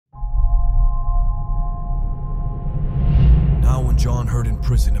John heard in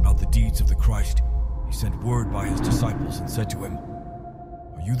prison about the deeds of the Christ, he sent word by his disciples and said to him,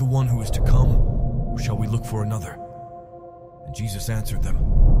 "Are you the one who is to come, or shall we look for another?" And Jesus answered them,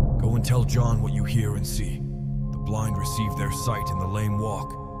 "Go and tell John what you hear and see. The blind receive their sight and the lame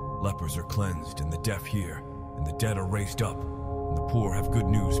walk. Lepers are cleansed and the deaf hear, and the dead are raised up, and the poor have good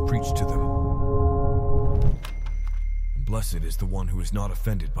news preached to them. And blessed is the one who is not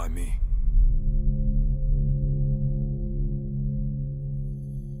offended by me."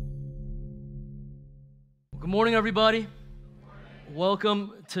 Good morning, everybody.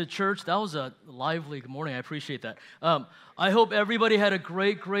 Welcome to church. That was a lively good morning. I appreciate that. I hope everybody had a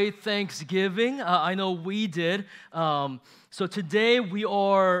great Thanksgiving. I know we did. So today we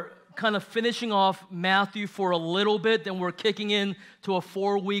are kind of finishing off Matthew for a little bit, then we're kicking in to a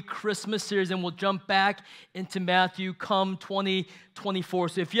 4-week Christmas series, and we'll jump back into Matthew come 2024.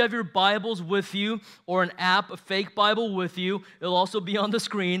 So if you have your Bibles with you or an app, a fake Bible with you, it'll also be on the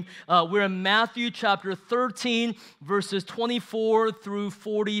screen. We're in Matthew chapter 13, verses 24 through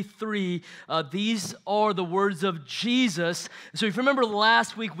 43. These are the words of Jesus. So if you remember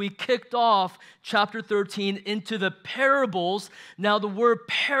last week, we kicked off chapter 13 into the parables. Now the word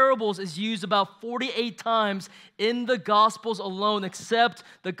parables is used about 48 times in the Gospels alone, except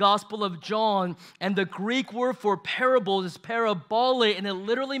the Gospel of John. And the Greek word for parables is parabole, and it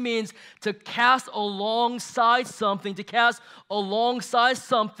literally means to cast alongside something,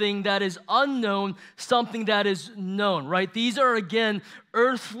 that is unknown, something that is known, right? These are, again,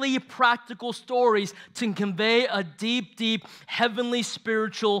 earthly, practical stories to convey a deep, heavenly,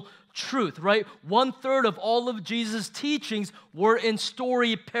 spiritual truth, right? 1/3 of all of Jesus' teachings were in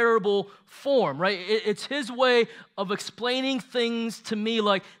story parable form, right? It's his way of explaining things to me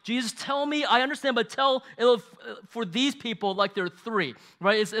like, Jesus, tell me, I understand, but tell it for these people like they're 3,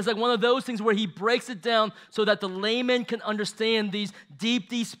 right? It's like one of those things where he breaks it down so that the layman can understand these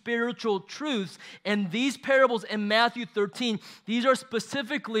deep spiritual truths. And these parables in Matthew 13, these are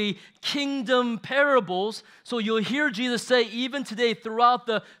specifically kingdom parables. So you'll hear Jesus say, even today, throughout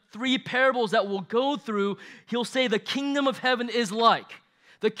the 3 parables that we'll go through, he'll say the kingdom of heaven is like.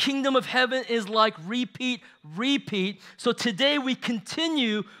 The kingdom of heaven is like, repeat. So today we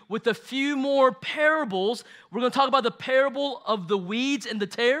continue with a few more parables. We're going to talk about the parable of the weeds and the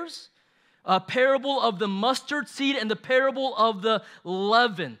tares, parable of the mustard seed, and the parable of the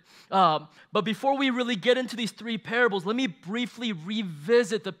leaven. But before we really get into these 3 parables, let me briefly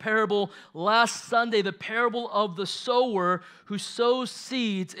revisit the parable last Sunday, the parable of the sower who sows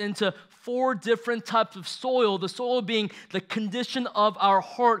seeds into 4 different types of soil, the soil being the condition of our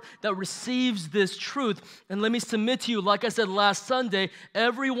heart that receives this truth. And let me submit to you, like I said last Sunday,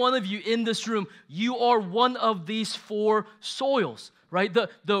 every one of you in this room, you are one of these 4 soils. Right?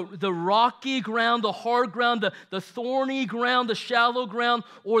 The rocky ground, the hard ground, the thorny ground, the shallow ground,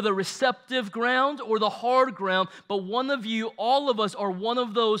 or the receptive ground, or the hard ground. But one of you, all of us, are one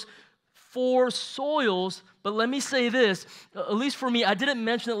of those 4 soils. But let me say this, at least for me, I didn't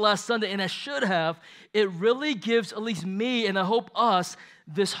mention it last Sunday, and I should have. It really gives, at least me, and I hope us,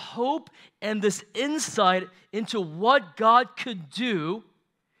 this hope and this insight into what God could do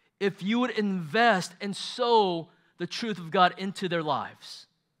if you would invest and sow the truth of God into their lives,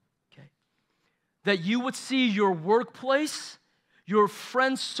 okay? That you would see your workplace, your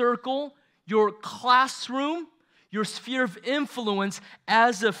friend circle, your classroom, your sphere of influence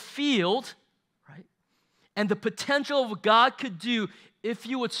as a field, right? And the potential of what God could do if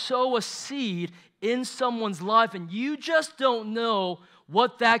you would sow a seed in someone's life and you just don't know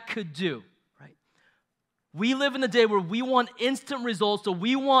what that could do, right? We live in a day where we want instant results, so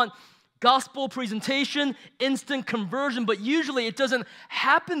we want gospel presentation, instant conversion, but usually it doesn't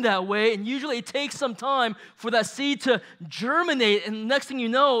happen that way, and usually it takes some time for that seed to germinate, and next thing you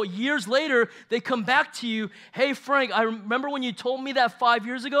know, years later, they come back to you, "Hey, Frank, I remember when you told me that 5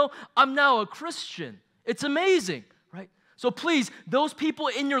 years ago? I'm now a Christian." It's amazing, right? So please, those people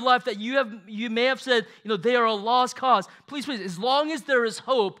in your life that you may have said, they are a lost cause, please, as long as there is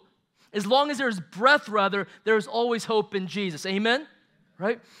hope, as long as there is breath, there is always hope in Jesus. Amen?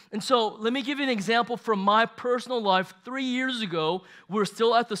 Right? And so let me give you an example from my personal life. 3 years ago, we were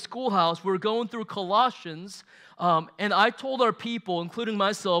still at the schoolhouse. We were going through Colossians, and I told our people, including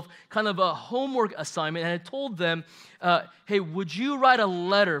myself, kind of a homework assignment, and I told them, hey, would you write a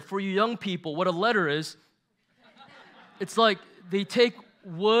letter for you young people? What a letter is, it's like they take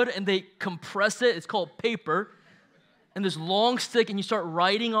wood and they compress it. It's called paper. And this long stick, and you start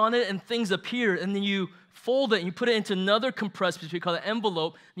writing on it, and things appear, and then you fold it, and you put it into another compressed piece, we call it an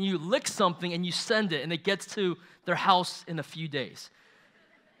envelope, and you lick something, and you send it, and it gets to their house in a few days.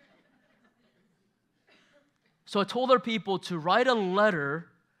 So I told our people to write a letter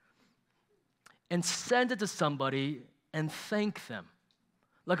and send it to somebody and thank them,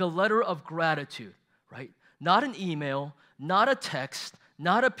 like a letter of gratitude, right? Not an email, not a text,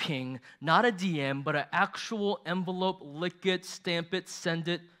 not a ping, not a DM, but an actual envelope, lick it, stamp it, send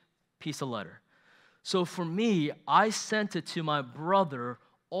it, piece of letter. So for me, I sent it to my brother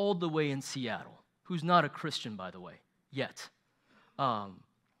all the way in Seattle, who's not a Christian, by the way, yet. And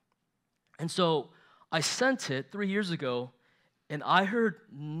so I sent it 3 years ago, and I heard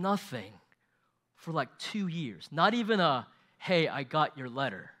nothing for like 2 years. Not even a, hey, I got your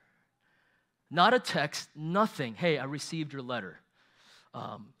letter. Not a text, nothing. Hey, I received your letter.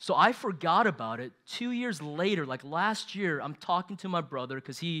 So I forgot about it. 2 years later, like last year, I'm talking to my brother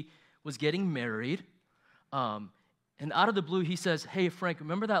because he was getting married. And out of the blue, he says, hey, Frank,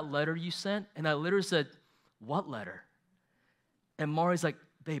 remember that letter you sent? And I literally said, what letter? And Mari's like,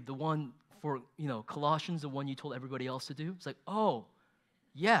 babe, the one for, Colossians, the one you told everybody else to do? It's like, oh,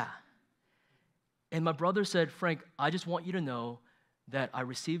 yeah. And my brother said, Frank, I just want you to know that I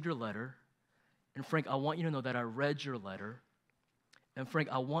received your letter. And Frank, I want you to know that I read your letter. And Frank,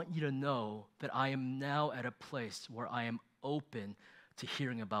 I want you to know that I am now at a place where I am open to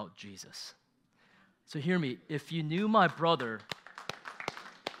hearing about Jesus. So hear me, if you knew my brother,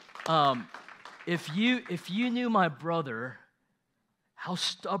 if you knew my brother, how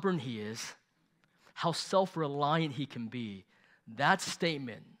stubborn he is, how self-reliant he can be, that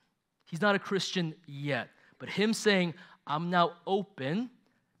statement, he's not a Christian yet, but him saying, I'm now open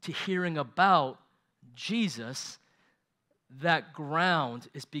to hearing about Jesus, that ground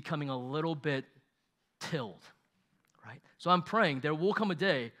is becoming a little bit tilled, right? So I'm praying there will come a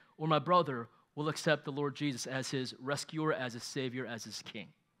day where my brother will accept the Lord Jesus as his rescuer, as his savior, as his king.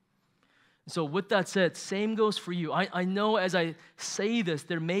 So with that said, same goes for you. I know as I say this,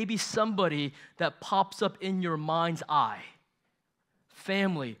 there may be somebody that pops up in your mind's eye.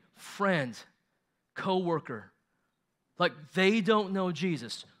 Family, friend, coworker. Like they don't know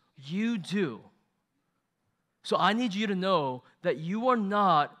Jesus. You do. So I need you to know that you are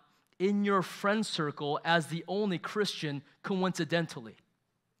not in your friend circle as the only Christian coincidentally.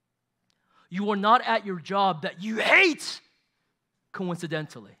 You are not at your job that you hate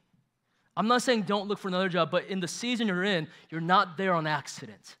coincidentally. I'm not saying don't look for another job, but in the season you're in, you're not there on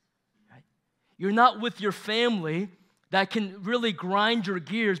accident. Right? You're not with your family that can really grind your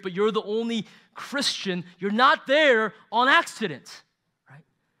gears, but you're the only Christian. You're not there on accident. Right?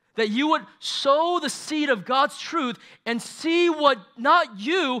 That you would sow the seed of God's truth and see what not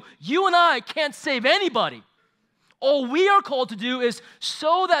you and I can't save anybody. All we are called to do is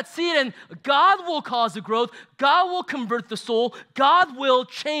sow that seed, and God will cause the growth. God will convert the soul. God will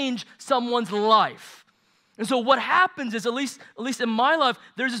change someone's life. And so what happens is, at least in my life,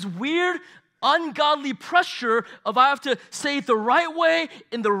 there's this weird, ungodly pressure of I have to say it the right way,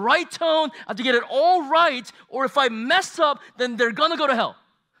 in the right tone, I have to get it all right, or if I mess up, then they're going to go to hell.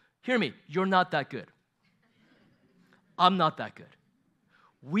 Hear me, you're not that good. I'm not that good.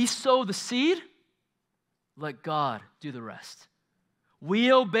 We sow the seed, let God do the rest.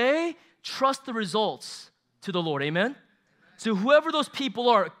 We obey, trust the results to the Lord. Amen? So whoever those people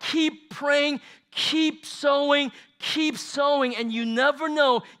are, keep praying, keep sowing, and you never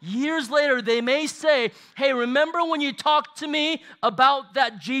know. Years later, they may say, hey, remember when you talked to me about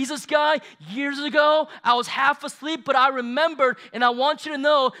that Jesus guy years ago? I was half asleep, but I remembered, and I want you to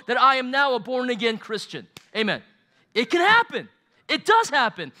know that I am now a born-again Christian. Amen. It can happen. It does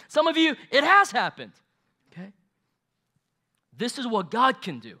happen. Some of you, it has happened. Okay? This is what God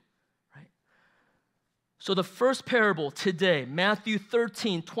can do, right? So the first parable today, Matthew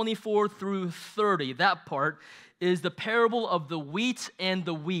 13, 24 through 30, that part is the parable of the wheat and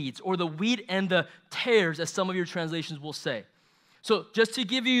the weeds, or the wheat and the tares, as some of your translations will say. So just to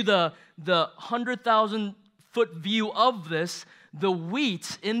give you the 100,000-foot view of this, the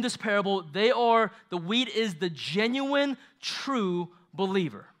wheat in this parable, the wheat is the genuine, true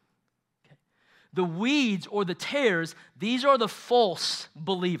believer. The weeds or the tares, these are the false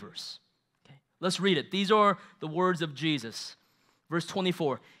believers. Okay, let's read it. These are the words of Jesus. Verse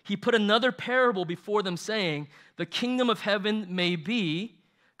 24, he put another parable before them saying, the kingdom of heaven may be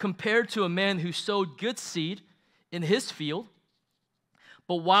compared to a man who sowed good seed in his field,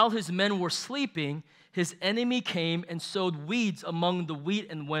 but while his men were sleeping, his enemy came and sowed weeds among the wheat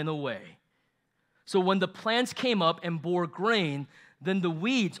and went away. So when the plants came up and bore grain, then the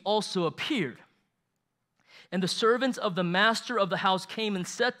weeds also appeared. And the servants of the master of the house came and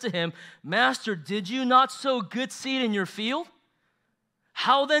said to him, Master, did you not sow good seed in your field?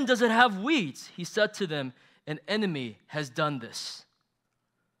 How then does it have weeds? He said to them, an enemy has done this.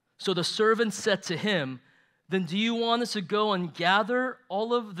 So the servants said to him, then do you want us to go and gather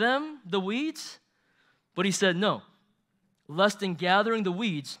all of them, the weeds? But he said, no, lest in gathering the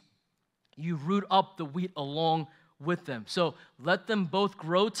weeds, you root up the wheat along with them. So let them both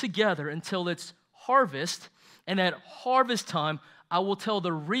grow together until it's harvest, and at harvest time, I will tell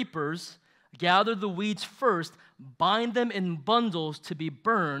the reapers, gather the weeds first, bind them in bundles to be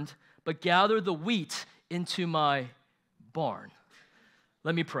burned, but gather the wheat into my barn.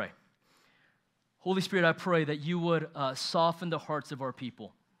 Let me pray. Holy Spirit, I pray that you would soften the hearts of our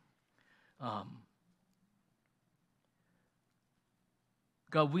people.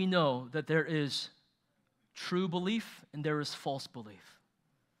 God, we know that there is true belief and there is false belief.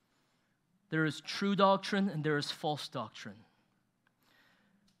 There is true doctrine and there is false doctrine.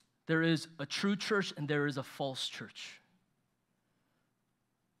 There is a true church and there is a false church.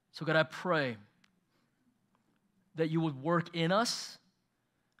 So God, I pray that you would work in us,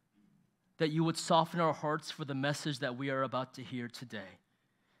 that you would soften our hearts for the message that we are about to hear today.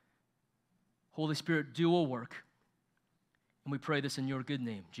 Holy Spirit, do a work. And we pray this in your good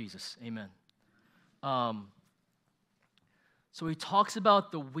name, Jesus. Amen. So he talks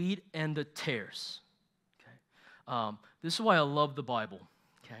about the wheat and the tares. Okay? This is why I love the Bible.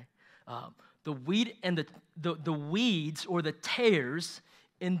 Okay? The wheat and the weeds or the tares,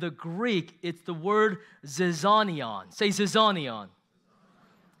 in the Greek, it's the word zizanion. Say zizanion.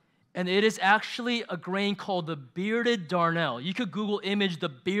 And it is actually a grain called the bearded darnel. You could Google image the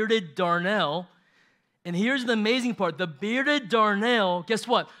bearded darnel. And here's the amazing part. The bearded darnel, guess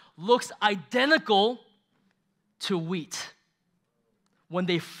what? Looks identical to wheat when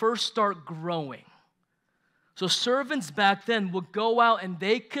they first start growing. So servants back then would go out and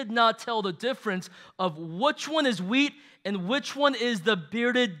they could not tell the difference of which one is wheat and which one is the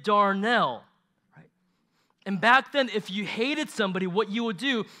bearded darnel. Right? And back then, if you hated somebody, what you would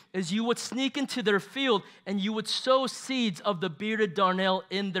do is you would sneak into their field and you would sow seeds of the bearded darnel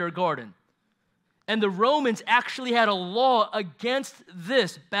in their garden. And the Romans actually had a law against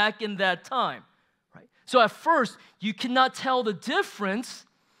this back in that time. Right? So at first, you cannot tell the difference,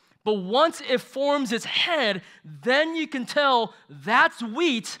 but once it forms its head, then you can tell that's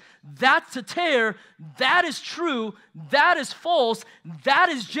wheat, that's a tare, that is true, that is false, that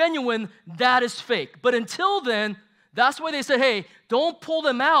is genuine, that is fake. But until then, that's why they said, hey, don't pull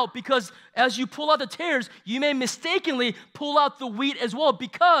them out, because as you pull out the tares, you may mistakenly pull out the wheat as well,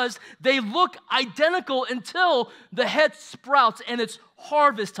 because they look identical until the head sprouts and it's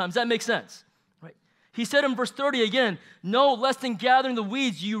harvest time. Does that make sense? Right? He said in verse 30 again, no, lest in gathering the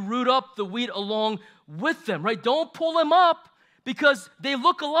weeds, you root up the wheat along with them. Right? Don't pull them up because they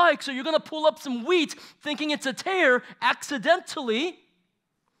look alike, so you're going to pull up some wheat thinking it's a tare accidentally.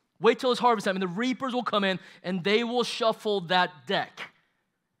 Wait till it's harvest time, and the reapers will come in, and they will shuffle that deck.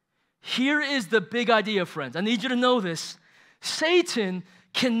 Here is the big idea, friends. I need you to know this. Satan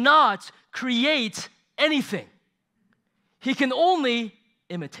cannot create anything. He can only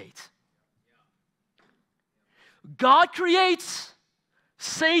imitate. God creates,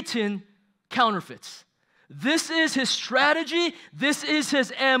 Satan counterfeits. This is his strategy. This is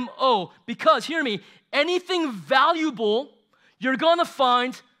his MO. Because, hear me, anything valuable, you're going to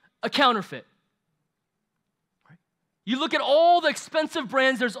find a counterfeit. Right? You look at all the expensive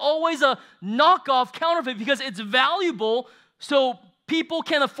brands, there's always a knockoff counterfeit because it's valuable, so people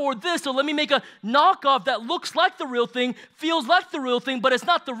can't afford this, so let me make a knockoff that looks like the real thing, feels like the real thing, but it's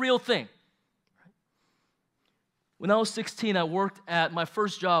not the real thing. Right? When I was 16, my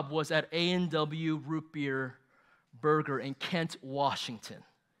first job was at A&W Root Beer Burger in Kent, Washington.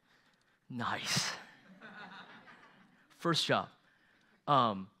 Nice. First job.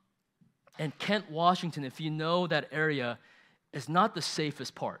 And Kent, Washington, if you know that area, is not the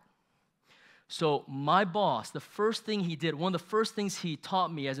safest part. So my boss, the first thing he did, one of the first things he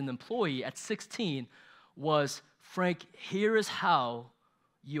taught me as an employee at 16 was, Frank, here is how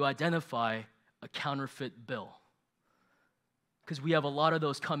you identify a counterfeit bill. Because we have a lot of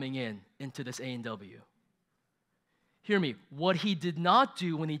those coming into this A&W. Hear me, what he did not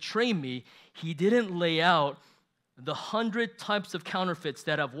do when he trained me, he didn't lay out the 100 types of counterfeits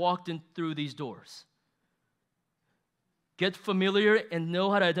that have walked in through these doors. Get familiar and know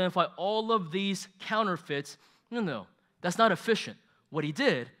how to identify all of these counterfeits. No, that's not efficient. What he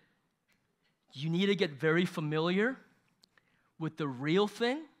did, you need to get very familiar with the real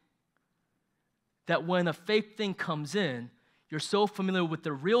thing, that when a fake thing comes in, you're so familiar with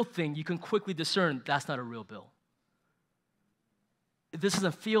the real thing, you can quickly discern that's not a real bill. This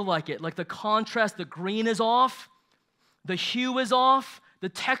doesn't feel like it. Like the contrast, the green is off, the hue is off, the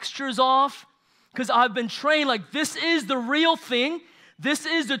texture is off, because I've been trained like this is the real thing. This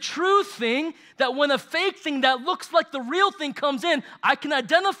is a true thing, that when a fake thing that looks like the real thing comes in, I can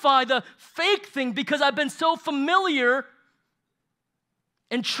identify the fake thing because I've been so familiar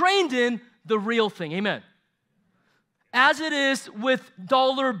and trained in the real thing. Amen. As it is with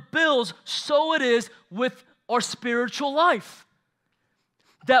dollar bills, so it is with our spiritual life.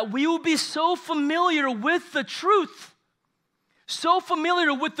 That we will be so familiar with the truth, so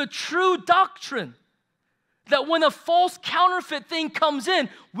familiar with the true doctrine, that when a false counterfeit thing comes in,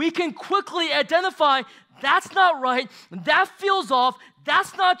 we can quickly identify, that's not right, that feels off,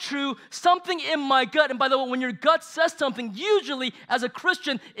 that's not true, something in my gut. And by the way, when your gut says something, usually as a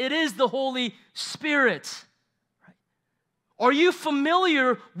Christian, it is the Holy Spirit. Right? Are you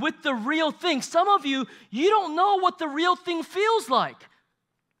familiar with the real thing? Some of you, you don't know what the real thing feels like.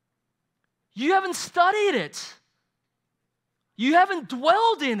 You haven't studied it. You haven't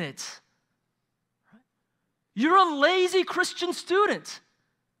dwelled in it. You're a lazy Christian student.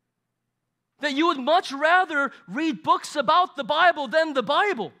 That you would much rather read books about the Bible than the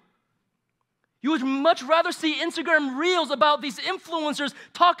Bible. You would much rather see Instagram reels about these influencers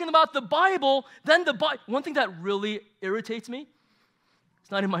talking about the Bible than the Bible. One thing that really irritates me, it's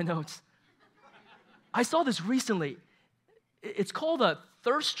not in my notes. I saw this recently. It's called a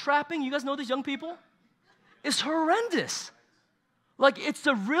thirst trapping. You guys know these young people? It's horrendous. Like, it's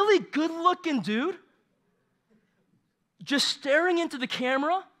a really good-looking dude just staring into the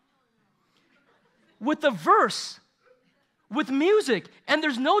camera with a verse, with music, and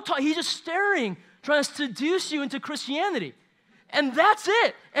there's no talk. He's just staring, trying to seduce you into Christianity. And that's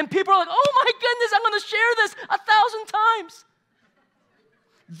it. And people are like, oh my goodness, I'm going to share this 1,000 times.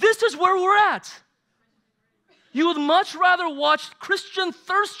 This is where we're at. You would much rather watch Christian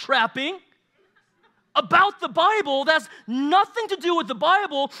thirst trapping about the Bible that's nothing to do with the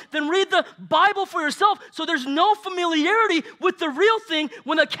Bible than read the Bible for yourself, so there's no familiarity with the real thing.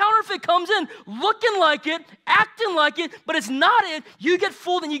 When a counterfeit comes in, looking like it, acting like it, but it's not it, you get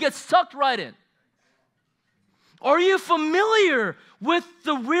fooled and you get sucked right in. Are you familiar with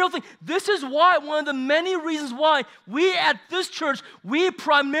the real thing? This is why, one of the many reasons why we at this church, we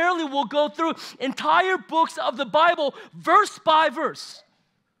primarily will go through entire books of the Bible, verse by verse.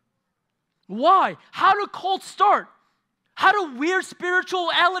 Why? How do cults start? How do weird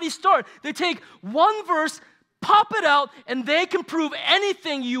spirituality start? They take one verse, pop it out, and they can prove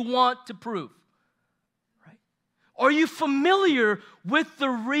anything you want to prove. Right? Are you familiar with the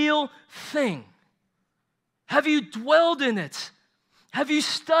real thing? Have you dwelled in it? Have you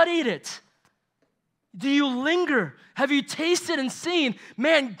studied it? Do you linger? Have you tasted and seen?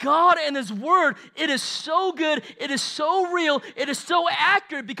 Man, God and His Word, it is so good, it is so real, it is so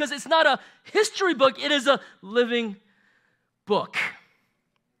accurate because it's not a history book, it is a living book.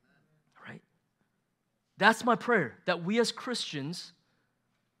 Right? That's my prayer, that we as Christians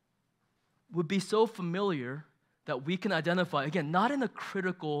would be so familiar that we can identify, again, not in a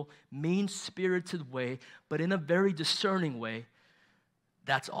critical, mean-spirited way, but in a very discerning way,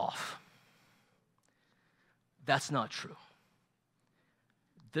 that's off. That's not true.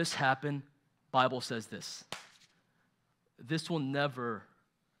 This happened, Bible says this. This will never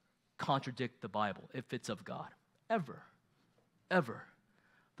contradict the Bible if it's of God. Ever. Ever.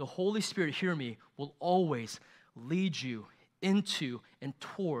 The Holy Spirit, hear me, will always lead you into and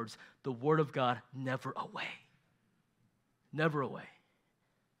towards the Word of God, never away. Never away.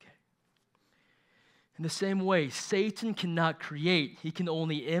 Okay. In the same way, Satan cannot create, he can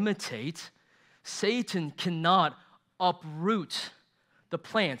only imitate. Satan cannot uproot the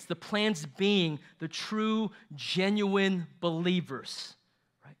plants being the true, genuine believers.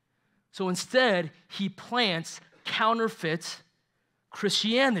 Right? So instead, he plants counterfeit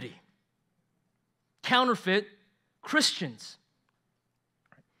Christianity, counterfeit Christians.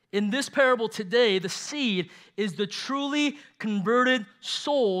 In this parable today, the seed is the truly converted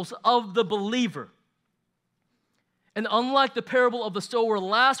souls of the believer. And unlike the parable of the sower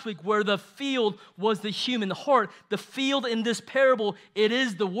last week, where the field was the human heart, the field in this parable, it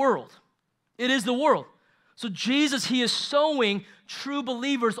is the world. It is the world. So Jesus, he is sowing true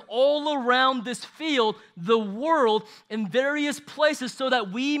believers all around this field, the world, in various places so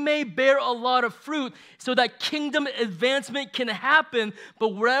that we may bear a lot of fruit, so that kingdom advancement can happen.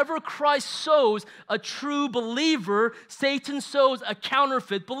 But wherever Christ sows a true believer, Satan sows a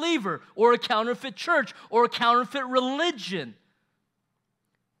counterfeit believer or a counterfeit church or a counterfeit religion.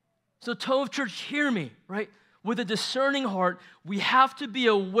 So Tove Church, hear me, right? With a discerning heart, we have to be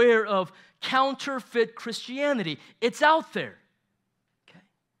aware of counterfeit Christianity. It's out there. Okay?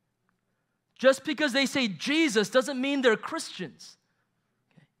 Just because they say Jesus doesn't mean they're Christians.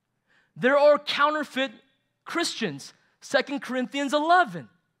 Okay? There are counterfeit Christians 2 Corinthians 11.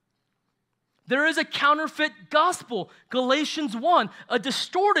 There is a counterfeit gospel, Galatians 1, a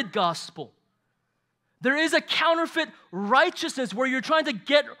distorted gospel. There is a counterfeit righteousness where you're trying to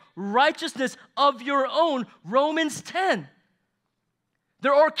get righteousness of your own, Romans 10.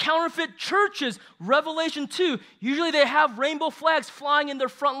 There are counterfeit churches, Revelation 2. Usually they have rainbow flags flying in their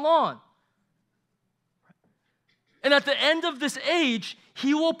front lawn. And at the end of this age,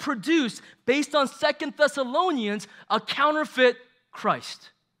 he will produce, based on 2 Thessalonians, a counterfeit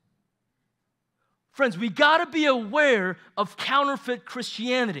Christ. Friends, we got to be aware of counterfeit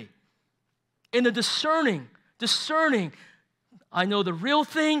Christianity. In the discerning, I know the real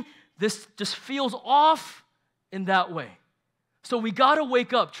thing, this just feels off in that way. So we got to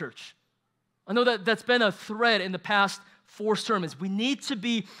wake up, church. I know that's been a thread in the past 4 sermons. We need to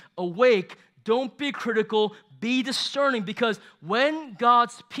be awake. Don't be critical. Be discerning, because when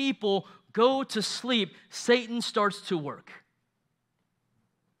God's people go to sleep, Satan starts to work.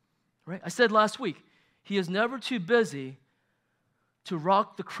 Right? I said last week, he is never too busy to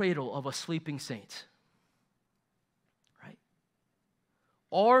rock the cradle of a sleeping saint. Right?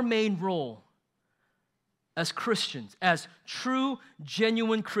 Our main role as Christians, as true,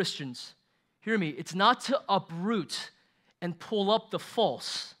 genuine Christians, hear me, it's not to uproot and pull up the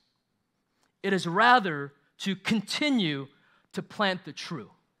false. It is rather to continue to plant the true.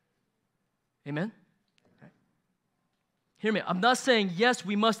 Amen? Okay. Hear me, I'm not saying, yes,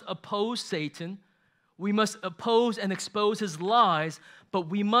 we must oppose Satan. We must oppose and expose his lies, but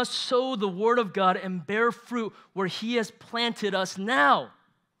we must sow the word of God and bear fruit where he has planted us now.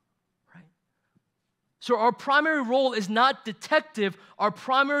 Right? So our primary role is not detective. Our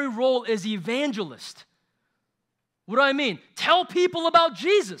primary role is evangelist. What do I mean? Tell people about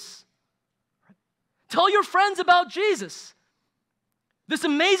Jesus. Tell your friends about Jesus. This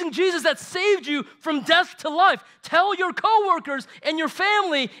amazing Jesus that saved you from death to life. Tell your coworkers and your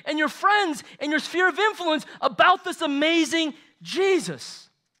family and your friends and your sphere of influence about this amazing Jesus.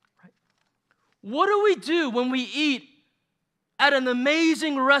 Right? What do we do when we eat at an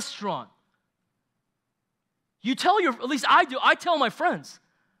amazing restaurant? You tell at least I do, I tell my friends.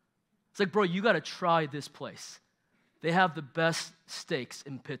 It's like, bro, you got to try this place. They have the best steaks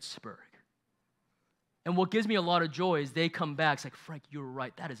in Pittsburgh. And what gives me a lot of joy is they come back. It's like, Frank, you're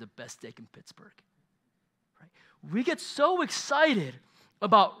right. That is the best steak in Pittsburgh. Right? We get so excited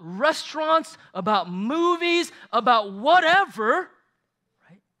about restaurants, about movies, about whatever,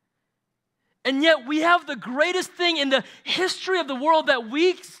 right? And yet we have the greatest thing in the history of the world that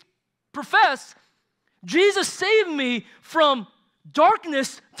we profess. Jesus saved me from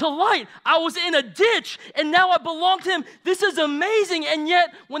darkness to light. I was in a ditch, and now I belong to him. This is amazing, and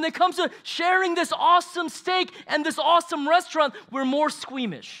yet when it comes to sharing this awesome steak and this awesome restaurant, we're more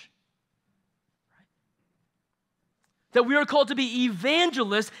squeamish. Right? That we are called to be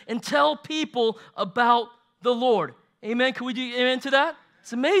evangelists and tell people about the Lord. Amen? Can we do amen to that?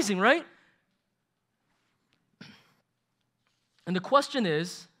 It's amazing, right? And the question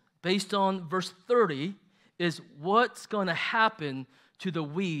is, based on verse 30, is what's going to happen to the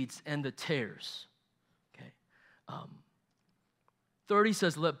weeds and the tares. Okay. 30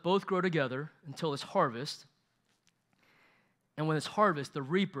 says, let both grow together until it's harvest. And when it's harvest, the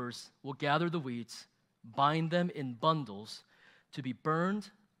reapers will gather the weeds, bind them in bundles to be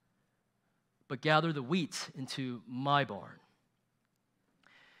burned, but gather the wheat into my barn.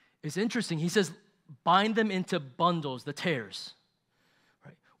 It's interesting. He says, bind them into bundles, the tares.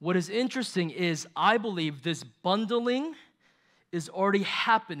 What is interesting is I believe this bundling is already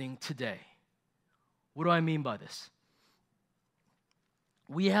happening today. What do I mean by this?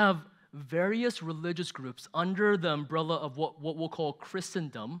 We have various religious groups under the umbrella of what we'll call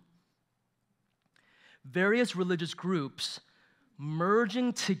Christendom, various religious groups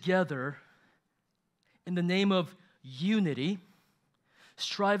merging together in the name of unity,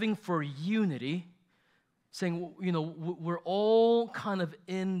 striving for unity, saying, you know, we're all kind of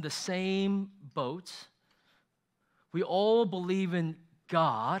in the same boat. We all believe in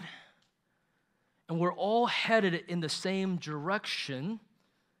God, and we're all headed in the same direction.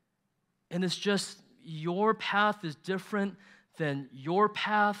 And it's just your path is different than your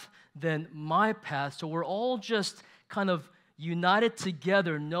path, than my path. So we're all just kind of united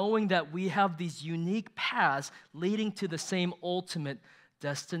together, knowing that we have these unique paths leading to the same ultimate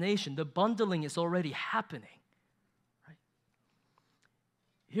destination. The bundling is already happening. Right?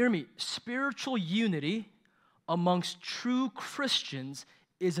 Hear me, spiritual unity amongst true Christians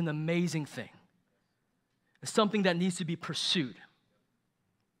is an amazing thing. It's something that needs to be pursued.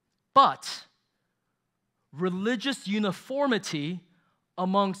 But religious uniformity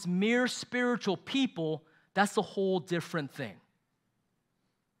amongst mere spiritual people That's a whole different thing.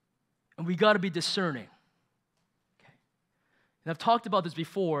 And we got to be discerning. Okay. And I've talked about this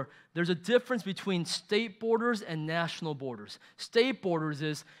before. There's a difference between state borders and national borders. State borders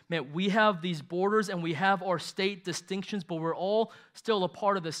is, man, we have these borders and we have our state distinctions, but we're all still a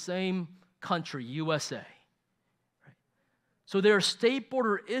part of the same country, USA. Right? So there are state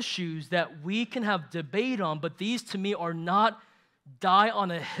border issues that we can have debate on, but these to me are not die on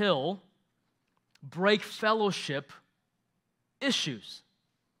a hill, break fellowship issues.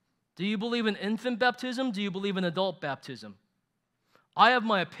 Do you believe in infant baptism? Do you believe in adult baptism? I have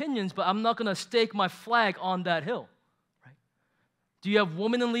my opinions, but I'm not going to stake my flag on that hill. Right? Do you have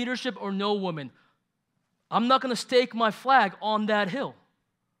women in leadership or no women? I'm not going to stake my flag on that hill.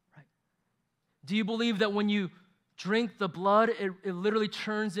 Right? Do you believe that when you drink the blood, it literally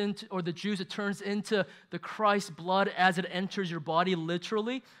turns into, or the juice, it turns into the Christ blood as it enters your body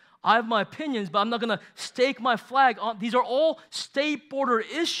literally? I have my opinions, but I'm not going to stake my flag on. These are all state border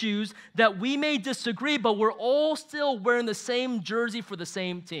issues that we may disagree, but we're all still wearing the same jersey for the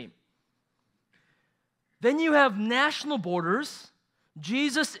same team. Then you have national borders.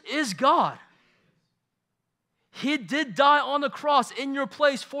 Jesus is God. He did die on the cross in your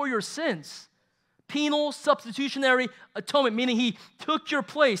place for your sins. Penal substitutionary atonement, meaning he took your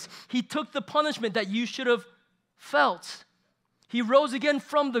place. He took the punishment that you should have felt. He rose again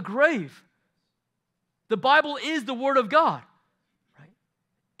from the grave. The Bible is the Word of God. Right?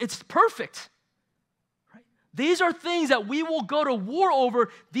 It's perfect. Right? These are things that we will go to war over.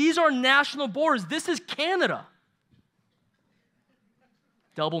 These are national borders. This is Canada.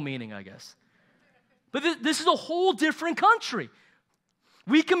 Double meaning, I guess. But this is a whole different country.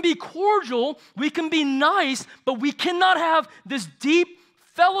 We can be cordial, we can be nice, but we cannot have this deep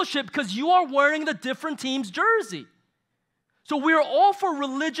fellowship because you are wearing the different team's jersey. So we are all for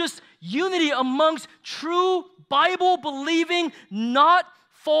religious unity amongst true Bible-believing, not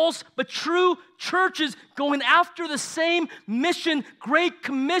false, but true churches going after the same mission, Great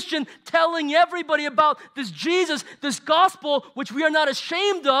Commission, telling everybody about this Jesus, this gospel, which we are not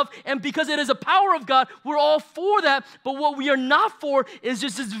ashamed of, and because it is a power of God, we're all for that. But what we are not for is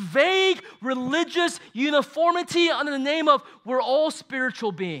just this vague religious uniformity under the name of we're all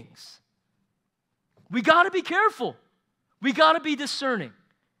spiritual beings. We got to be careful. We got to be discerning.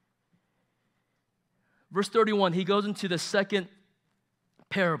 Verse 31, he goes into the second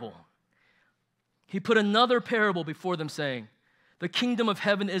parable. He put another parable before them saying, the kingdom of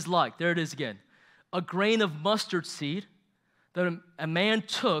heaven is like, there it is again, a grain of mustard seed that a man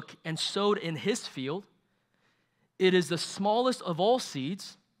took and sowed in his field. It is the smallest of all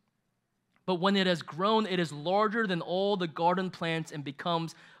seeds, but when it has grown, it is larger than all the garden plants and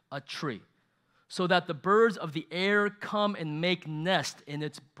becomes a tree, so that the birds of the air come and make nest in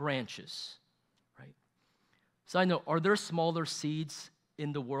its branches. Right? Side note, are there smaller seeds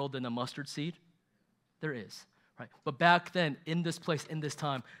in the world than a mustard seed? There is. Right? But back then, in this place, in this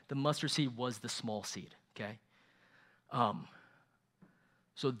time, the mustard seed was the small seed. Okay?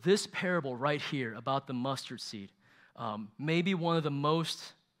 So this parable right here about the mustard seed may be one of the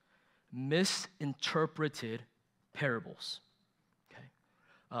most misinterpreted parables.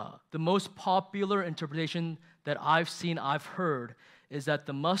 The most popular interpretation that I've seen, I've heard, is that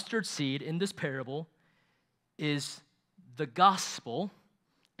the mustard seed in this parable is the gospel,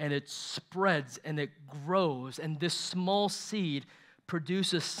 and it spreads and it grows, and this small seed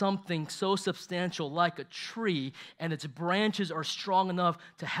produces something so substantial like a tree, and its branches are strong enough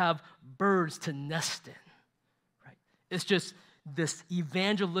to have birds to nest in. Right? It's just this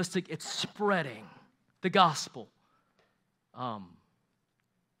evangelistic, it's spreading the gospel.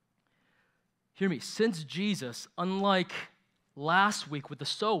 Hear me, since Jesus, unlike last week with the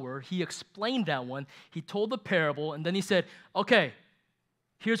sower, he explained that one, he told the parable, and then he said, okay,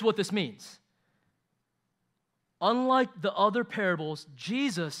 here's what this means. Unlike the other parables,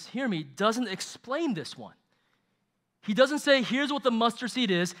 Jesus, hear me, doesn't explain this one. He doesn't say, here's what the mustard seed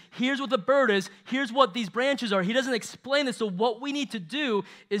is, here's what the bird is, here's what these branches are. He doesn't explain this. So what we need to do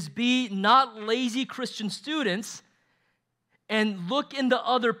is be not lazy Christian students and look in the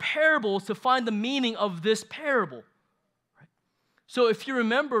other parables to find the meaning of this parable. Right? So if you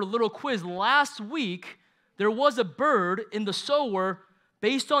remember a little quiz, last week, there was a bird in the sower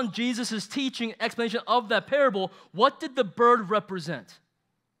based on Jesus' teaching, explanation of that parable. What did the bird represent?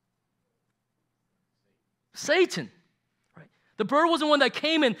 Satan. Right? The bird was the one that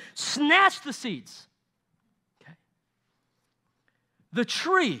came and snatched the seeds. Okay. The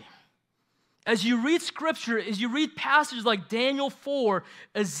tree. As you read scripture, as you read passages like Daniel 4,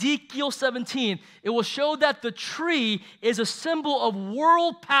 Ezekiel 17, it will show that the tree is a symbol of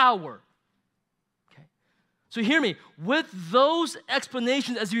world power. Okay? So hear me, with those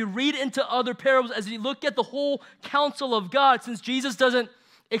explanations, as we read into other parables, as we look at the whole counsel of God, since Jesus doesn't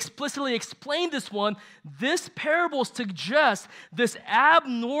explicitly explain this one, this parable suggests this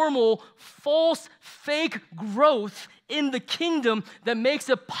abnormal, false, fake growth in the kingdom that makes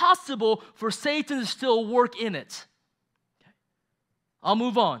it possible for Satan to still work in it. Okay. I'll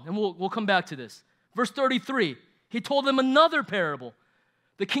move on, and we'll come back to this. Verse 33, he told them another parable.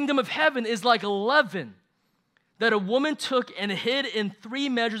 The kingdom of heaven is like leaven that a woman took and hid in 3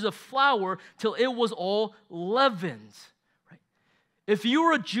 measures of flour till it was all leavened. Right? If you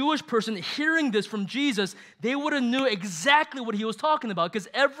were a Jewish person hearing this from Jesus, they would have knew exactly what he was talking about, because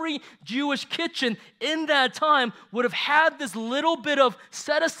every Jewish kitchen in that time would have had this little bit of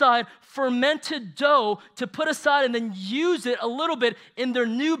set-aside fermented dough to put aside and then use it a little bit in their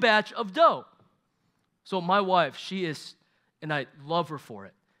new batch of dough. So my wife, she is, and I love her for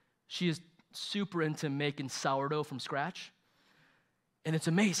it, she is super into making sourdough from scratch, and it's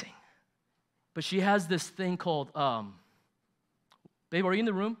amazing. But she has this thing called, babe, are you in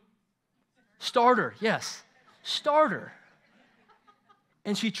the room? Starter, yes, starter.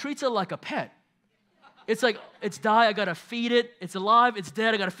 And she treats it like a pet. It's like, it's died, I gotta feed it. It's alive, it's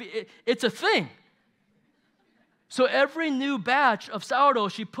dead, I gotta feed it. It's a thing. So every new batch of sourdough,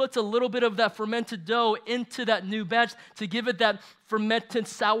 she puts a little bit of that fermented dough into that new batch to give it that fermented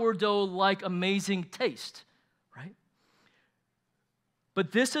sourdough-like amazing taste, right?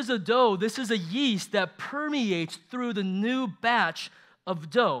 But this is a dough, this is a yeast that permeates through the new batch of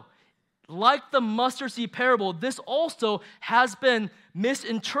dough. Like the mustard seed parable, this also has been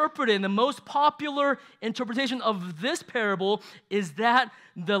misinterpreted. And the most popular interpretation of this parable is that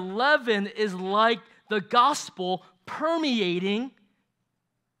the leaven is like the gospel permeating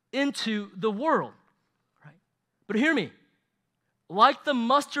into the world, right? But hear me, like the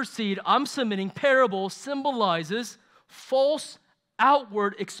mustard seed, I'm submitting parable symbolizes false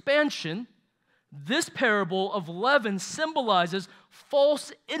outward expansion. This parable of leaven symbolizes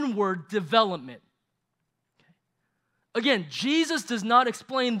false inward development. Okay. Again, Jesus does not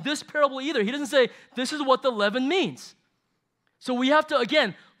explain this parable either. He doesn't say this is what the leaven means. So we have to,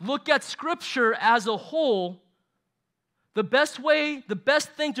 again, look at Scripture as a whole. The best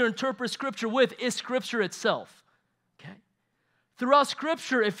thing to interpret Scripture with is Scripture itself. Okay? Throughout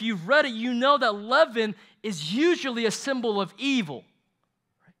Scripture, if you've read it, you know that leaven is usually a symbol of evil.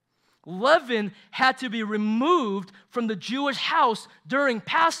 Right? Leaven had to be removed from the Jewish house during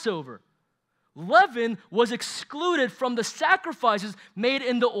Passover. Leaven was excluded from the sacrifices made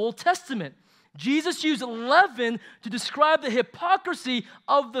in the Old Testament. Jesus used leaven to describe the hypocrisy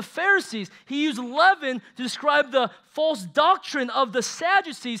of the Pharisees. He used leaven to describe the false doctrine of the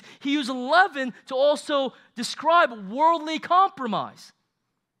Sadducees. He used leaven to also describe worldly compromise.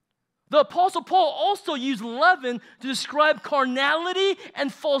 The Apostle Paul also used leaven to describe carnality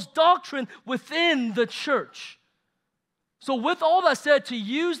and false doctrine within the church. So with all that said, to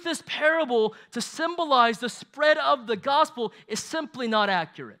use this parable to symbolize the spread of the gospel is simply not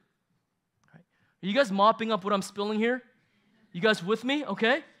accurate. Are you guys mopping up what I'm spilling here? You guys with me?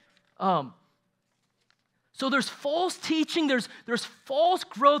 Okay. So there's false teaching, there's false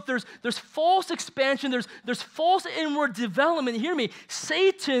growth, there's false expansion, there's false inward development. Hear me.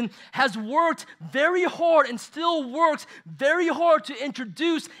 Satan has worked very hard and still works very hard to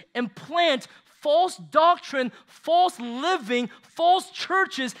introduce and plant false doctrine, false living, false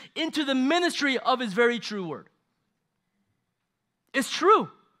churches into the ministry of his very true word. It's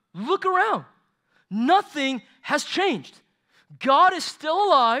true. Look around. Nothing has changed. God is still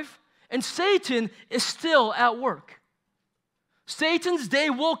alive, and Satan is still at work. Satan's day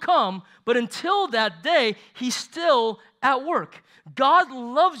will come, but until that day, he's still at work. God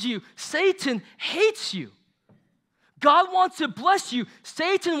loves you. Satan hates you. God wants to bless you.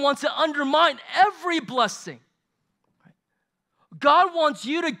 Satan wants to undermine every blessing. God wants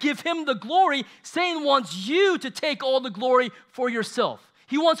you to give him the glory. Satan wants you to take all the glory for yourself.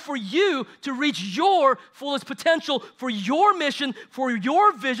 He wants for you to reach your fullest potential for your mission, for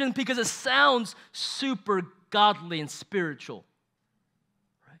your vision, because it sounds super godly and spiritual.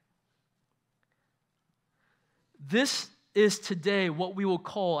 Right? This is today what we will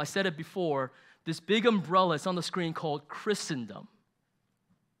call, I said it before, this big umbrella, it's on the screen, called Christendom.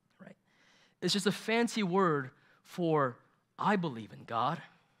 Right? It's just a fancy word for I believe in God.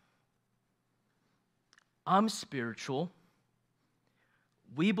 I'm spiritual.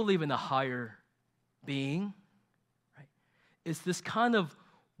 We believe in a higher being. Right? It's this kind of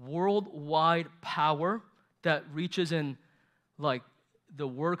worldwide power that reaches in like the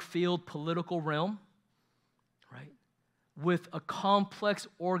work field, political realm, right? With a complex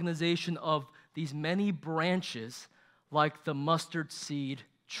organization of these many branches like the mustard seed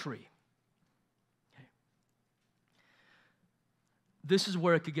tree. Okay. This is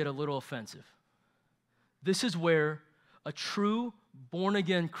where it could get a little offensive. This is where a true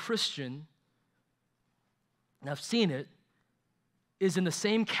born-again Christian, and I've seen it, is in the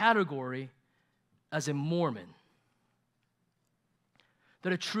same category as a Mormon.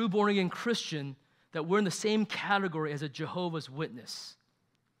 That a true born-again Christian, that we're in the same category as a Jehovah's Witness.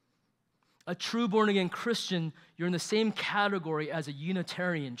 A true born-again Christian, you're in the same category as a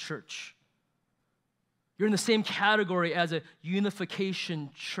Unitarian church. You're in the same category as a unification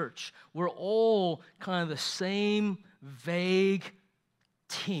church. We're all kind of the same vague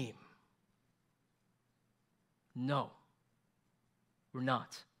team. No, we're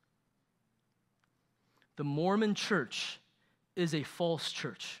not. The Mormon church is a false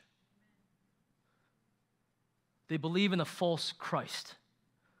church. They believe in a false Christ.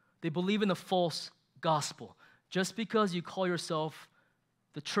 They believe in a false gospel. Just because you call yourself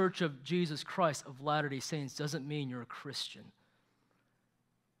the Church of Jesus Christ of Latter-day Saints doesn't mean you're a Christian.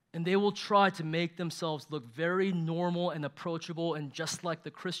 And they will try to make themselves look very normal and approachable and just like the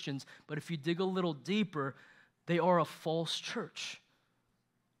Christians, but if you dig a little deeper, they are a false church.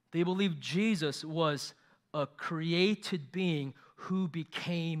 They believe Jesus was a created being who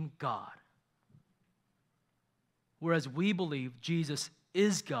became God. Whereas we believe Jesus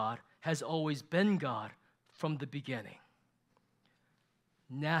is God, has always been God from the beginning.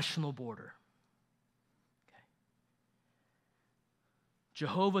 National border. Okay.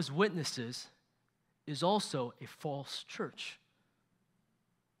 Jehovah's Witnesses is also a false church.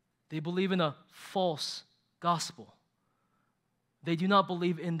 They believe in a false gospel. They do not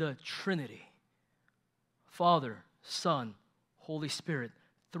believe in the Trinity. Father, Son, Holy Spirit,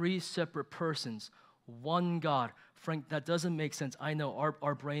 three separate persons, one God. Frank, that doesn't make sense. I know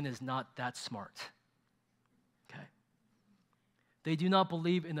our brain is not that smart. Okay. They do not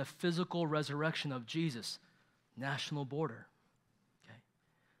believe in the physical resurrection of Jesus. National border. Okay.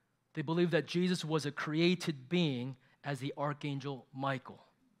 They believe that Jesus was a created being as the Archangel Michael.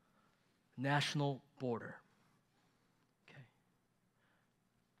 National border. Okay.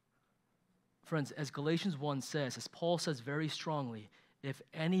 Friends, as Galatians 1 says, as Paul says very strongly, if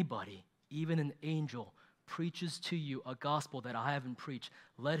anybody, even an angel, preaches to you a gospel that I haven't preached,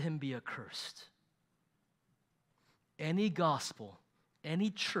 let him be accursed. Any gospel, any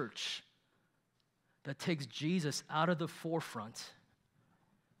church that takes Jesus out of the forefront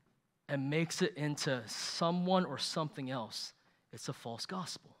and makes it into someone or something else, it's a false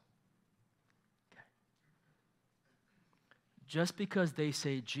gospel. Okay. Just because they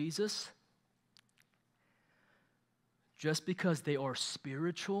say Jesus, just because they are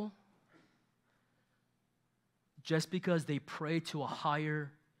spiritual, just because they pray to a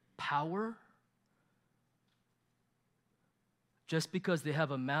higher power, just because they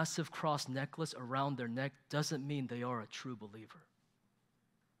have a massive cross necklace around their neck doesn't mean they are a true believer.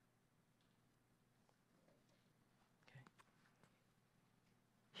 Okay.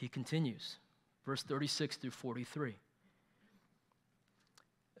 He continues, verse 36 through 43.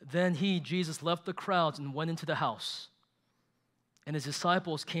 Then he, Jesus, left the crowds and went into the house. And his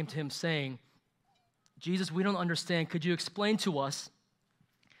disciples came to him saying, Jesus, we don't understand. Could you explain to us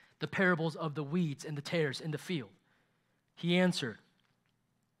the parables of the weeds and the tares in the field? He answered,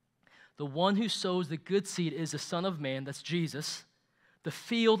 the one who sows the good seed is the Son of Man, that's Jesus. The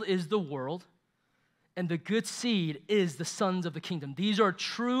field is the world, and the good seed is the sons of the kingdom. These are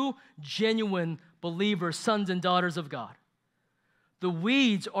true, genuine believers, sons and daughters of God. The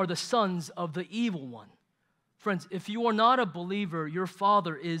weeds are the sons of the evil one. Friends, if you are not a believer, your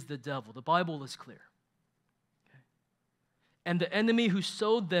father is the devil. The Bible is clear. And the enemy who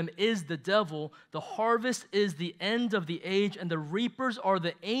sowed them is the devil. The harvest is the end of the age, and the reapers are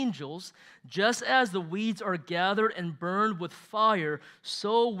the angels. Just as the weeds are gathered and burned with fire,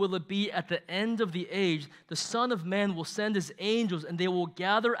 so will it be at the end of the age. The Son of Man will send his angels, and they will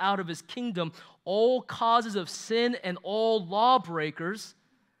gather out of his kingdom all causes of sin and all lawbreakers.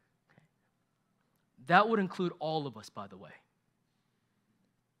 That would include all of us, by the way.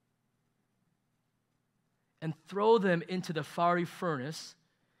 And throw them into the fiery furnace.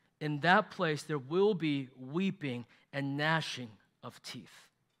 In that place there will be weeping and gnashing of teeth.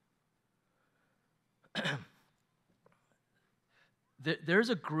 There's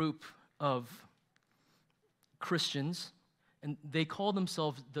a group of Christians, and they call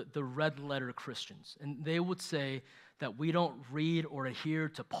themselves the red letter Christians. And they would say that we don't read or adhere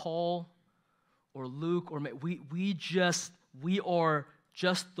to Paul or Luke, or we are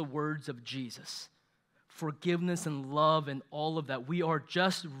just the words of Jesus. forgiveness and love and all of that. We are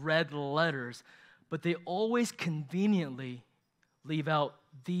just red letters, but they always conveniently leave out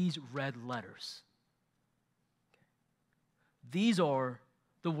these red letters. These are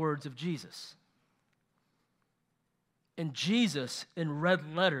the words of Jesus. And Jesus, in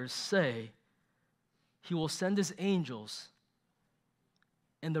red letters, say, he will send his angels,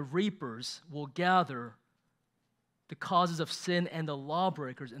 and the reapers will gather the causes of sin and the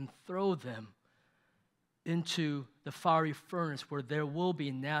lawbreakers and throw them into the fiery furnace where there will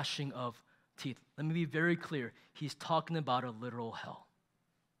be gnashing of teeth. Let me be very clear. He's talking about a literal hell.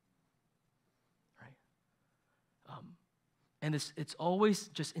 Right? And it's always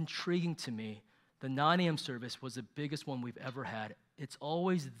just intriguing to me. The 9 a.m. service was the biggest one we've ever had. It's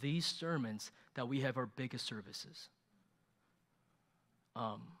always these sermons that we have our biggest services.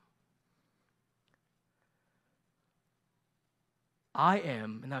 I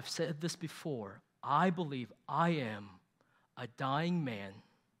am, and I've said this before, I believe I am a dying man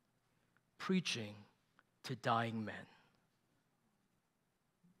preaching to dying men.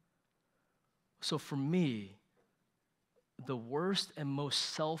 So for me, the worst and most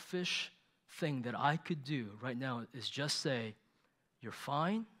selfish thing that I could do right now is just say, you're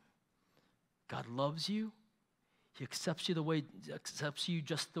fine. God loves you. He accepts you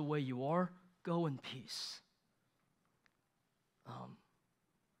just the way you are. Go in peace.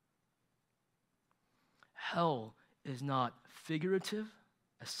 Hell is not figurative,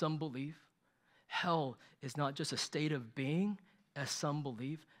 as some believe. Hell is not just a state of being, as some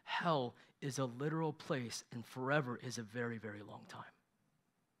believe. Hell is a literal place, and forever is a very, very long time.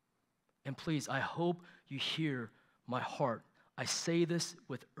 And please, I hope you hear my heart. I say this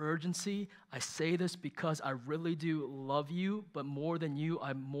with urgency. I say this because I really do love you, but more than you,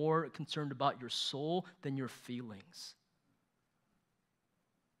 I'm more concerned about your soul than your feelings.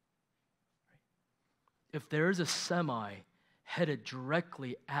 If there is a semi headed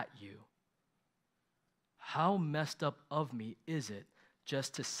directly at you, how messed up of me is it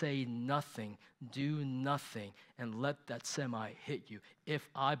just to say nothing, do nothing, and let that semi hit you if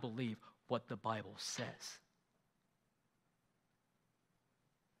I believe what the Bible says?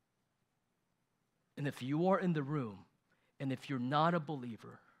 And if you are in the room, and if you're not a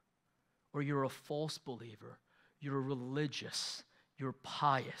believer, or you're a false believer, you're religious, you're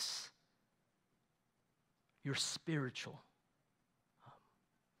pious, you're spiritual,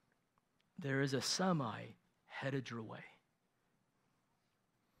 there is a semi headed your way.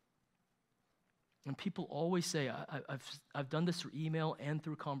 And people always say, I've done this through email and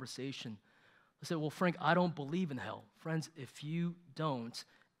through conversation. They say, well, Frank, I don't believe in hell. Friends, if you don't,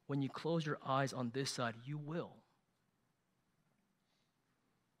 when you close your eyes on this side, you will.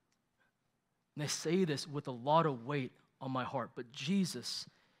 And I say this with a lot of weight on my heart, but Jesus,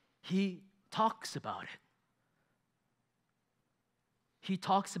 he talks about it. He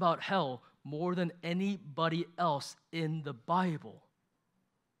talks about hell more than anybody else in the Bible.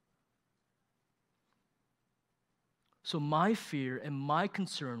 So my fear and my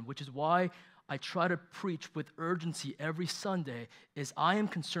concern, which is why I try to preach with urgency every Sunday, is I am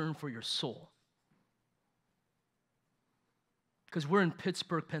concerned for your soul. Because we're in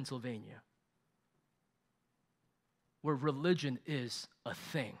Pittsburgh, Pennsylvania, where religion is a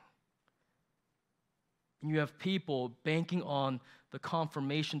thing. And you have people banking on the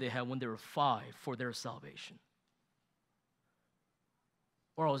confirmation they had when they were 5 for their salvation.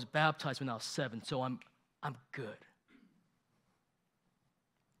 Or I was baptized when I was 7, so I'm good.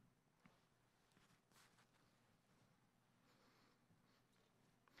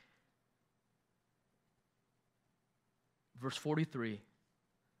 Verse 43,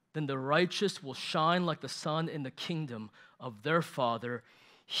 then the righteous will shine like the sun in the kingdom of their Father.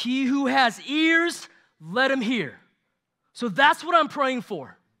 He who has ears, let him hear. So that's what I'm praying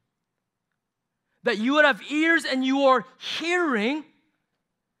for. That you would have ears and you are hearing.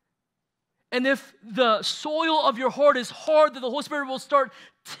 And if the soil of your heart is hard, that the Holy Spirit will start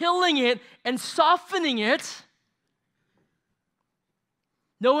tilling it and softening it,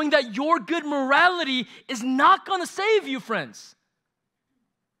 knowing that your good morality is not going to save you, friends.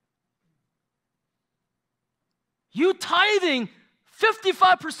 You tithing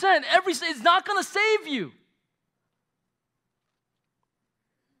 55% is not going to save you.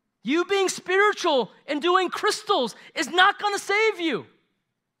 You being spiritual and doing crystals is not going to save you.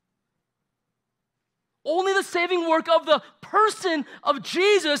 Only the saving work of the person of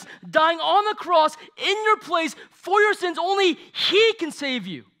Jesus dying on the cross in your place for your sins, only He can save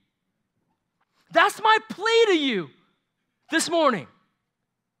you. That's my plea to you this morning.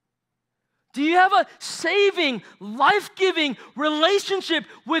 Do you have a saving, life-giving relationship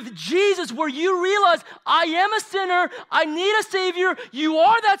with Jesus where you realize, I am a sinner, I need a Savior, you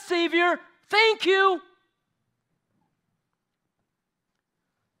are that Savior, thank you.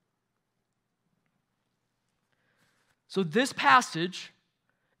 So this passage,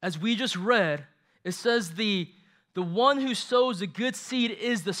 as we just read, it says the one who sows a good seed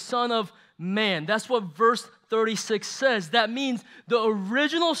is the Son of Man. That's what verse 36 says. That means the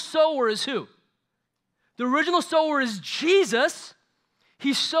original sower is who? The original sower is Jesus.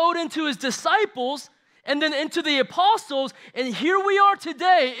 He sowed into his disciples and then into the apostles. And here we are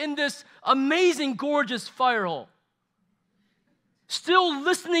today in this amazing, gorgeous fire hall. Still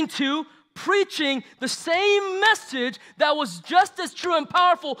listening to, preaching the same message that was just as true and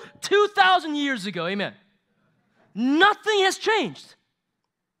powerful 2,000 years ago. Amen. Nothing has changed.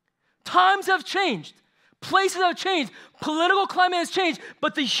 Times have changed. Places have changed. Political climate has changed.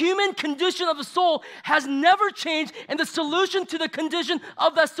 But the human condition of the soul has never changed. And the solution to the condition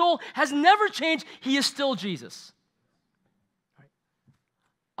of that soul has never changed. He is still Jesus.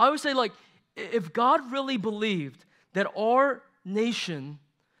 I would say, like, if God really believed that our nation,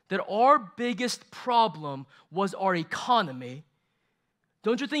 that our biggest problem was our economy,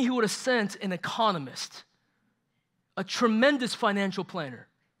 don't you think he would have sent an economist, a tremendous financial planner?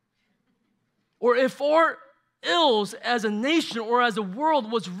 Or if our ills as a nation or as a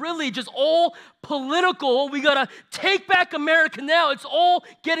world was really just all political, we got to take back America now, it's all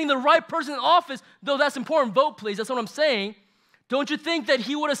getting the right person in office, though that's important, vote please, that's what I'm saying. Don't you think that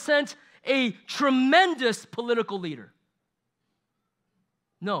he would have sent a tremendous political leader?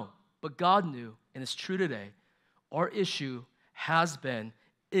 No, but God knew, and it's true today, our issue has been,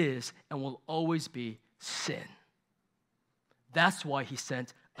 is, and will always be sin. That's why he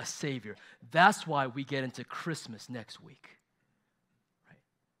sent a Savior. That's why we get into Christmas next week. Right?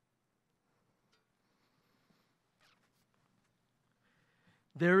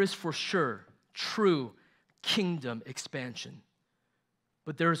 There is for sure true kingdom expansion,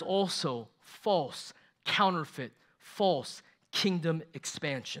 but there is also false, counterfeit, false kingdom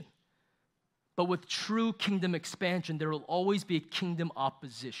expansion. But with true kingdom expansion, there will always be a kingdom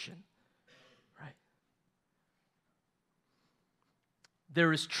opposition.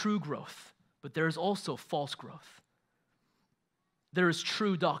 There is true growth, but there is also false growth. There is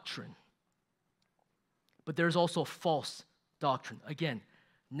true doctrine, but there is also false doctrine. Again,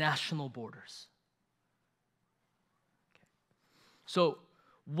 national borders. Okay. So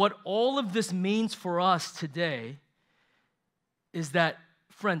what all of this means for us today is that,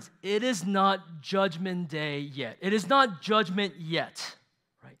 friends, it is not Judgment Day yet. It is not judgment yet.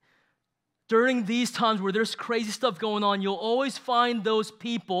 During these times where there's crazy stuff going on, you'll always find those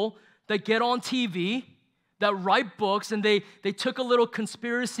people that get on TV, that write books, and they took a little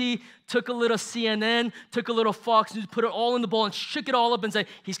conspiracy, took a little CNN, took a little Fox News, put it all in the bowl and shook it all up and say,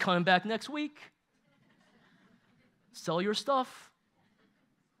 he's coming back next week. Sell your stuff.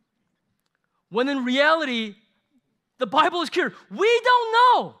 When in reality, the Bible is clear. We don't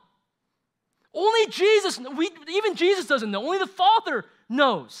know. Only Jesus, even Jesus doesn't know. Only the Father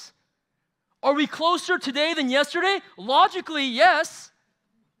knows. Are we closer today than yesterday? Logically, yes.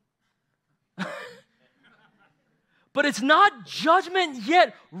 But it's not judgment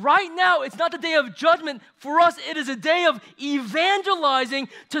yet. Right now, it's not the day of judgment. For us, it is a day of evangelizing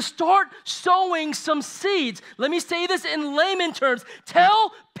to start sowing some seeds. Let me say this in layman terms.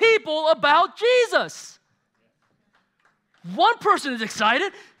 Tell people about Jesus. One person is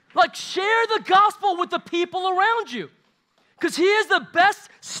excited. Like, share the gospel with the people around you. Because he is the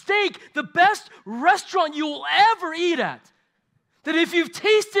best steak, the best restaurant you will ever eat at. That if you've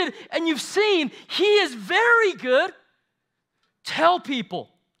tasted and you've seen, he is very good. Tell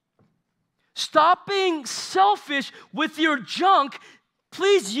people. Stop being selfish with your junk.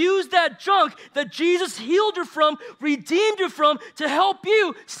 Please use that junk that Jesus healed you from, redeemed you from, to help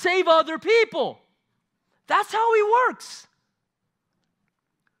you save other people. That's how he works.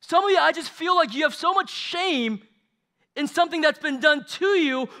 Some of you, I just feel like you have so much shame in something that's been done to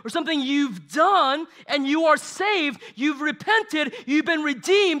you or something you've done, and you are saved, you've repented, you've been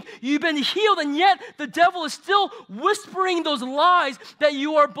redeemed, you've been healed, and yet the devil is still whispering those lies that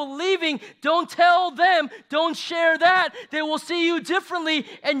you are believing. Don't tell them, don't share that. They will see you differently,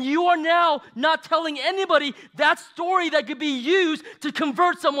 and you are now not telling anybody that story that could be used to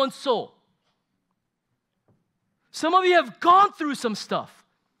convert someone's soul. Some of you have gone through some stuff,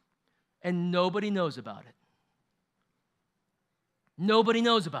 and nobody knows about it. Nobody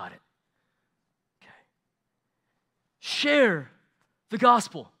knows about it. Okay. Share the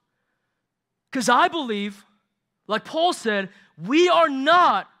gospel. Because I believe, like Paul said, we are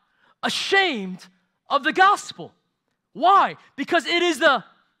not ashamed of the gospel. Why? Because it is the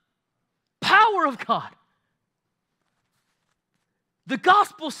power of God. The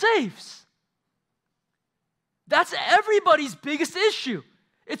gospel saves. That's everybody's biggest issue.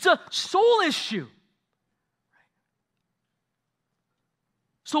 It's a soul issue.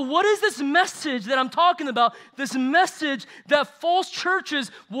 So what is this message that I'm talking about? This message that false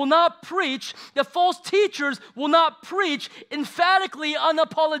churches will not preach, that false teachers will not preach emphatically,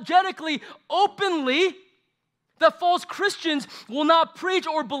 unapologetically, openly, that false Christians will not preach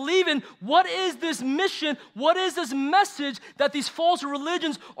or believe in. What is this mission? What is this message that these false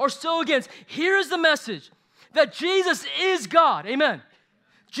religions are so against? Here is the message, that Jesus is God. Amen.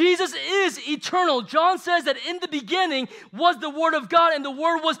 Jesus is eternal. John says that in the beginning was the Word of God, and the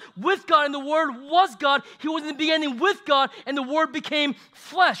Word was with God, and the Word was God. He was in the beginning with God, and the Word became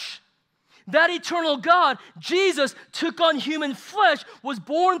flesh. That eternal God, Jesus, took on human flesh, was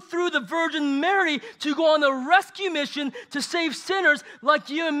born through the Virgin Mary to go on a rescue mission to save sinners like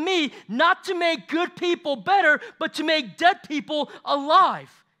you and me, not to make good people better, but to make dead people alive.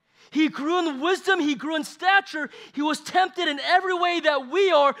 He grew in wisdom, he grew in stature, he was tempted in every way that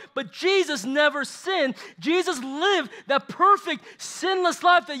we are, but Jesus never sinned. Jesus lived that perfect, sinless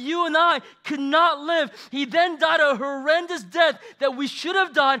life that you and I could not live. He then died a horrendous death that we should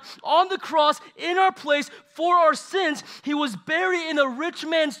have died on the cross in our place for our sins. He was buried in a rich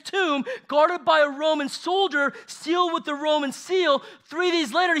man's tomb, guarded by a Roman soldier, sealed with the Roman seal. 3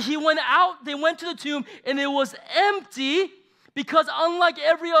 days later, they went to the tomb, and it was empty. Because unlike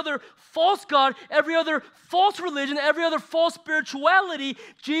every other false god, every other false religion, every other false spirituality,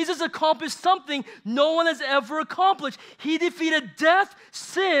 Jesus accomplished something no one has ever accomplished. He defeated death,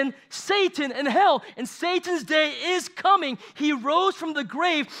 sin, Satan, and hell. And Satan's day is coming. He rose from the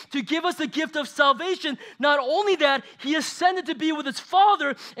grave to give us the gift of salvation. Not only that, he ascended to be with his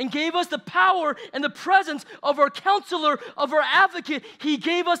Father and gave us the power and the presence of our counselor, of our advocate. He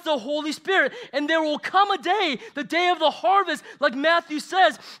gave us the Holy Spirit. And there will come a day, the day of the harvest, like Matthew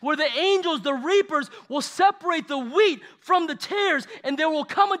says, where the angels, the reapers, will separate the wheat from the tares, and there will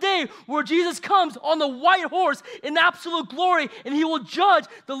come a day where Jesus comes on the white horse in absolute glory, and he will judge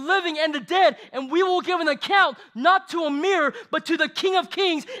the living and the dead, and we will give an account not to a mirror, but to the King of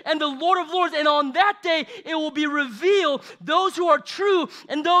Kings and the Lord of Lords, and on that day it will be revealed those who are true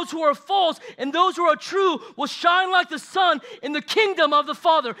and those who are false, and those who are true will shine like the sun in the kingdom of the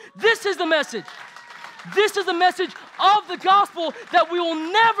Father. This is the message. This is the message of the gospel that we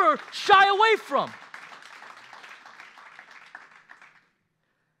will never shy away from.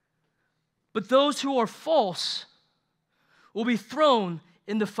 But those who are false will be thrown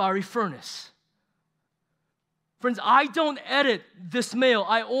in the fiery furnace. Friends, I don't edit this mail.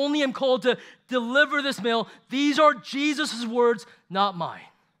 I only am called to deliver this mail. These are Jesus' words, not mine.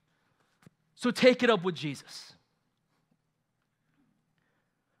 So take it up with Jesus.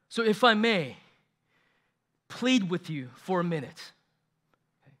 So if I may, plead with you for a minute.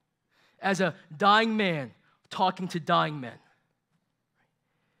 As a dying man talking to dying men.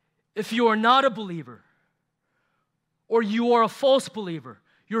 If you are not a believer, or you are a false believer,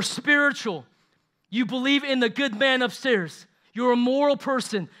 you're spiritual, you believe in the good man upstairs, you're a moral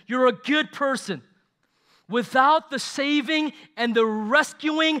person, you're a good person, without the saving and the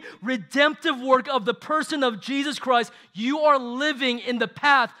rescuing, redemptive work of the person of Jesus Christ, you are living in the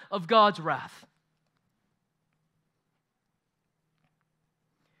path of God's wrath.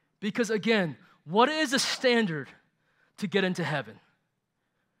 Because again, what is a standard to get into heaven?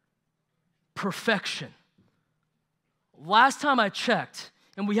 Perfection. Last time I checked,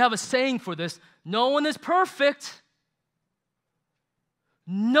 and we have a saying for this, no one is perfect.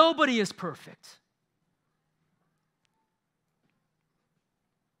 Nobody is perfect.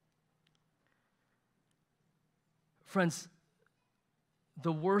 Friends,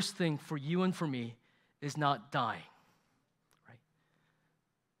 the worst thing for you and for me is not dying.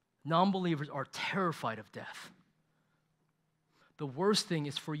 Non-believers are terrified of death. The worst thing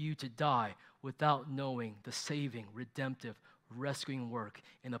is for you to die without knowing the saving, redemptive, rescuing work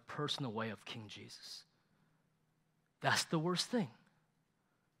in a personal way of King Jesus. That's the worst thing.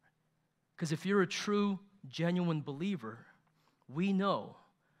 Because if you're a true, genuine believer, we know,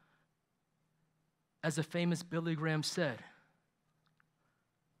 as the famous Billy Graham said,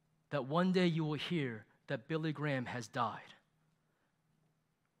 that one day you will hear that Billy Graham has died.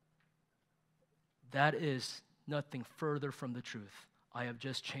 That is nothing further from the truth. I have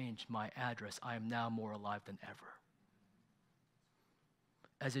just changed my address. I am now more alive than ever.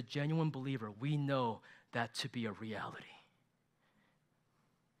 As a genuine believer, we know that to be a reality.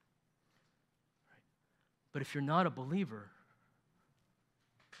 But if you're not a believer,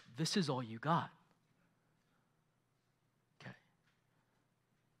 this is all you got. Okay.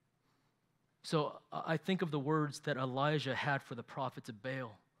 So I think of the words that Elijah had for the prophets of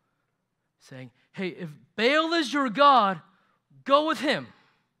Baal, saying, hey, if Baal is your God, go with him.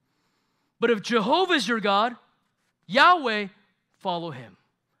 But if Jehovah is your God, Yahweh, follow him.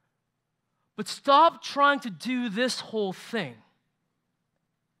 But stop trying to do this whole thing.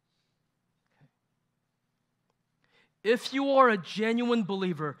 If you are a genuine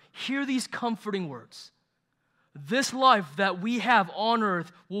believer, hear these comforting words. This life that we have on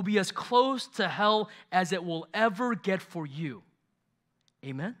earth will be as close to hell as it will ever get for you.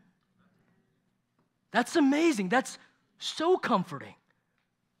 Amen? That's amazing. That's so comforting.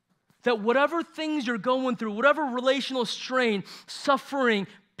 That whatever things you're going through, whatever relational strain, suffering,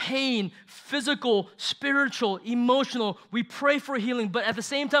 pain, physical, spiritual, emotional, we pray for healing, but at the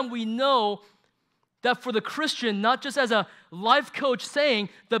same time we know that for the Christian, not just as a life coach saying,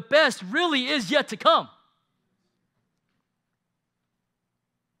 the best really is yet to come.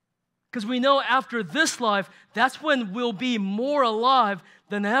 Because we know after this life, that's when we'll be more alive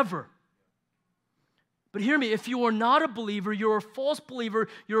than ever. But hear me, if you are not a believer, you're a false believer,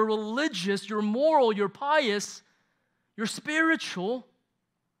 you're religious, you're moral, you're pious, you're spiritual,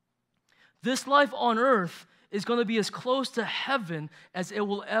 this life on earth is going to be as close to heaven as it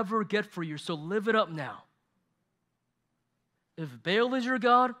will ever get for you. So live it up now. If Baal is your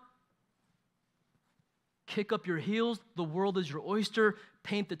God, kick up your heels, the world is your oyster,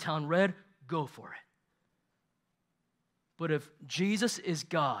 paint the town red, go for it. But if Jesus is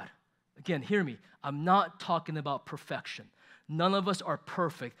God, again, hear me, I'm not talking about perfection. None of us are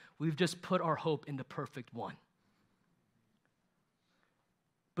perfect. We've just put our hope in the perfect one.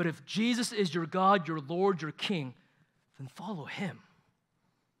 But if Jesus is your God, your Lord, your King, then follow him.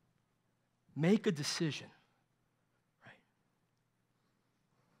 Make a decision. Right?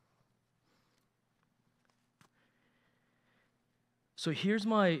 So here's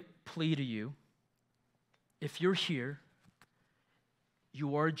my plea to you. If you're here,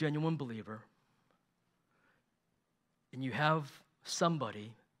 you are a genuine believer, and you have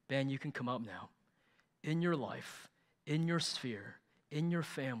somebody, Ben, you can come up now, in your life, in your sphere, in your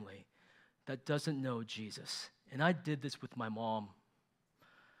family that doesn't know Jesus. And I did this with my mom,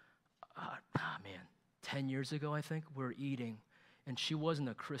 10 years ago, I think. We were eating, and she wasn't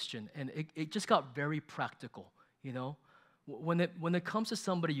a Christian. And it just got very practical, you know. When it comes to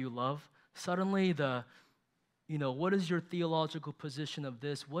somebody you love, suddenly what is your theological position of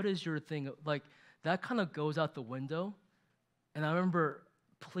this? What is your thing? Like, that kind of goes out the window. And I remember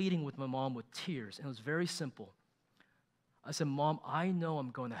pleading with my mom with tears, and it was very simple. I said, Mom, I know I'm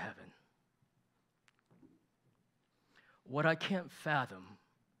going to heaven. What I can't fathom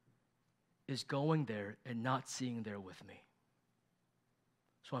is going there and not seeing there with me.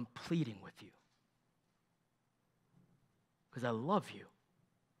 So I'm pleading with you. Because I love you.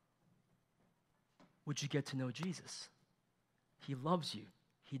 Would you get to know Jesus? He loves you.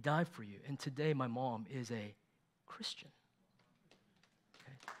 He died for you. And today my mom is a Christian.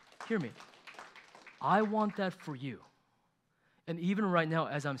 Okay? Hear me. I want that for you. And even right now,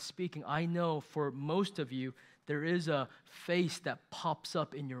 as I'm speaking, I know for most of you, there is a face that pops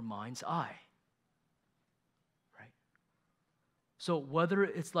up in your mind's eye. Right? So whether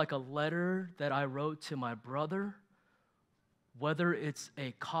it's like a letter that I wrote to my brother, whether it's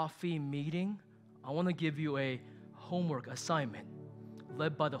a coffee meeting, I want to give you a homework assignment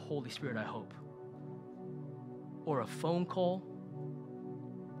led by the Holy Spirit, I hope. Or a phone call,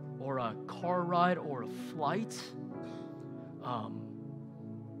 or a car ride, or a flight.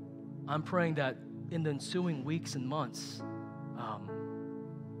 I'm praying that in the ensuing weeks and months,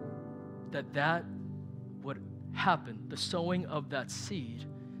 that would happen. The sowing of that seed,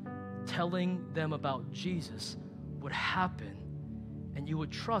 telling them about Jesus would happen, and you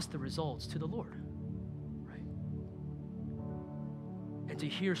would trust the results to the Lord, right? And to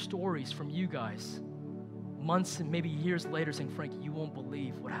hear stories from you guys, months and maybe years later, saying, Frank, you won't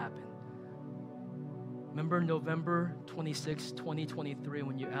believe what happened. Remember November 26, 2023,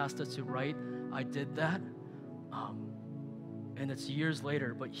 when you asked us to write, I did that. And it's years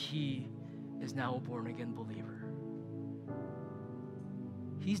later, but he is now a born-again believer.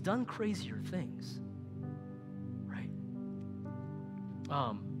 He's done crazier things, right?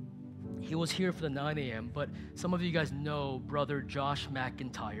 He was here for the 9 a.m., but some of you guys know Brother Josh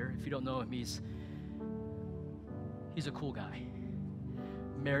McIntyre. If you don't know him, he's a cool guy.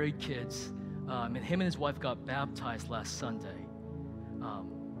 Married kids. And him and his wife got baptized last Sunday.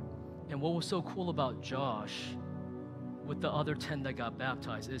 And what was so cool about Josh with the other 10 that got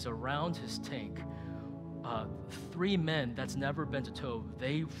baptized is around his tank 3 men that's never been to Tove,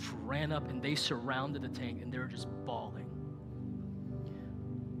 they ran up and they surrounded the tank and they were just bawling.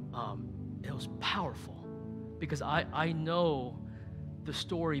 It was powerful because I know the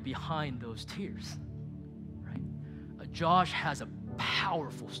story behind those tears, right? Josh has a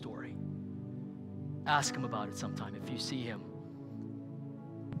powerful story. Ask him about it sometime if you see him.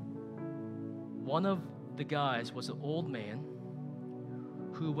 One of the guys was an old man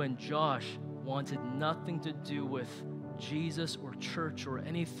who, when Josh wanted nothing to do with Jesus or church or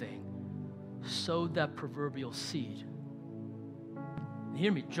anything, sowed that proverbial seed. And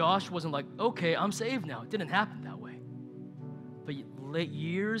hear me, Josh wasn't like, okay, I'm saved now. It didn't happen that way. But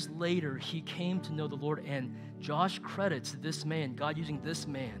years later, he came to know the Lord, and Josh credits this man, God using this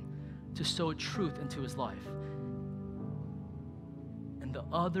man to sow truth into his life. And the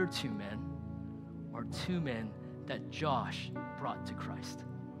other 2 men are 2 men that Josh brought to Christ.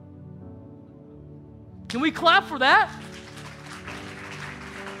 Can we clap for that?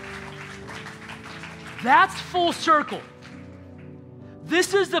 That's full circle.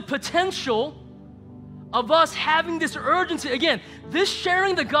 This is the potential of us having this urgency. Again, this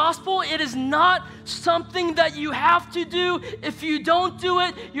sharing the gospel, it is not something that you have to do. If you don't do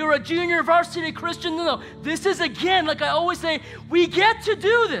it, you're a junior varsity Christian. No. This is, again, like I always say, we get to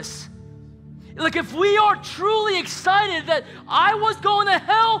do this. Like, if we are truly excited that I was going to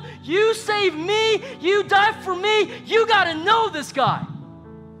hell, you saved me, you died for me, you got to know this guy.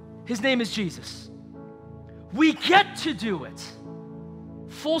 His name is Jesus. We get to do it.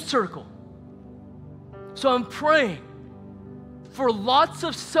 Full circle. So I'm praying for lots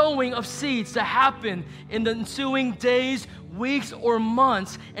of sowing of seeds to happen in the ensuing days, weeks, or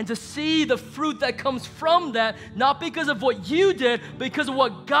months, and to see the fruit that comes from that, not because of what you did, but because of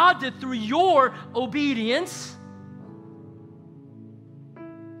what God did through your obedience,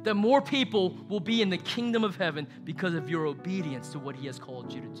 that more people will be in the kingdom of heaven because of your obedience to what He has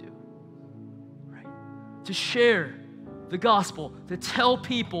called you to do. Right? To share the gospel, to tell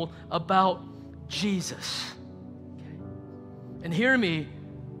people about Jesus. Okay? And hear me,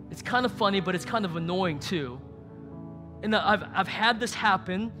 it's kind of funny, but it's kind of annoying too. And I've had this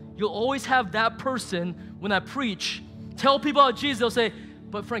happen. You'll always have that person, when I preach, tell people about Jesus, they'll say,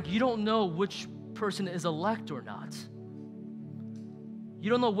 but Frank, you don't know which person is elect or not.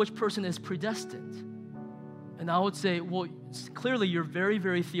 You don't know which person is predestined. And I would say, well, clearly you're very,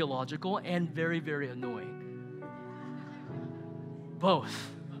 very theological and very, very annoying.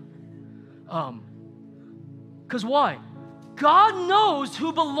 Both. Because why? God knows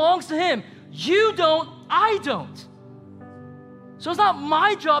who belongs to Him. You don't, I don't. So it's not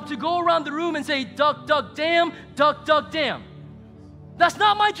my job to go around the room and say, duck, duck, damn, duck, duck, damn. That's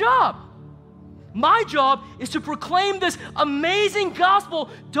not my job. My job is to proclaim this amazing gospel.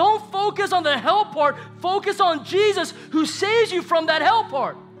 Don't focus on the hell part. Focus on Jesus who saves you from that hell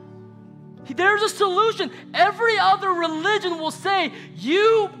part. There's a solution. Every other religion will say,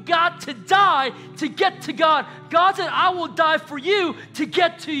 you got to die to get to God. God said, I will die for you to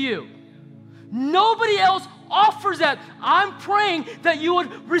get to you. Nobody else offers that. I'm praying that you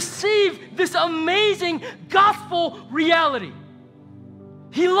would receive this amazing gospel reality.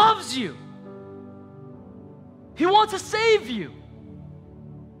 He loves you. He wants to save you.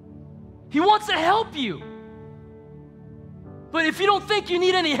 He wants to help you. But if you don't think you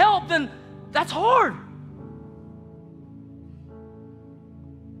need any help, then that's hard.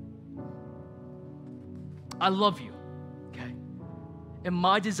 I love you, okay? And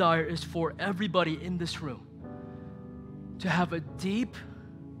my desire is for everybody in this room to have a deep,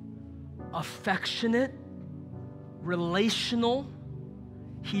 affectionate, relational,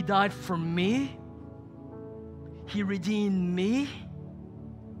 He died for me, He redeemed me,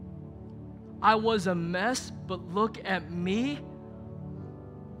 I was a mess, but look at me,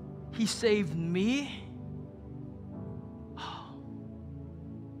 He saved me. Oh.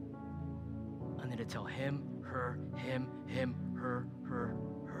 I need to tell him, her, him, her, her.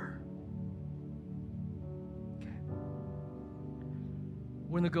 Okay.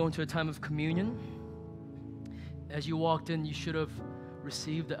 We're going to go into a time of communion. As you walked in, you should have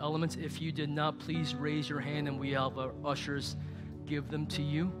received the elements. If you did not, please raise your hand and we have our ushers give them to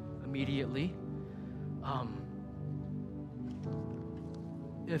you immediately.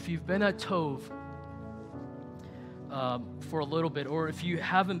 If you've been at Tove for a little bit, or if you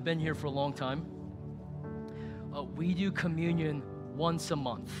haven't been here for a long time, we do communion once a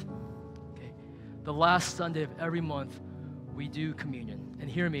month. Okay? The last Sunday of every month, we do communion. And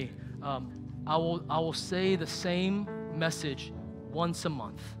hear me, I will say the same message once a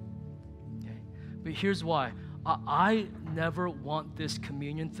month. Okay? But here's why. I never want this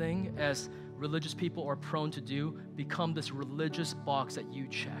communion thing as religious people are prone to do, become this religious box that you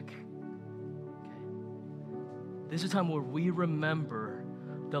check. Okay. This is a time where we remember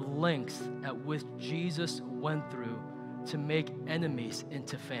the lengths at which Jesus went through to make enemies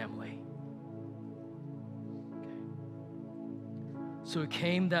into family. Okay. So it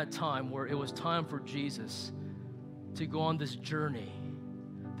came that time where it was time for Jesus to go on this journey,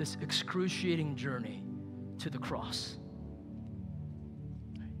 this excruciating journey to the cross.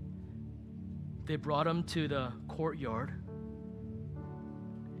 They brought him to the courtyard,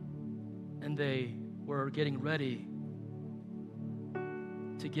 and they were getting ready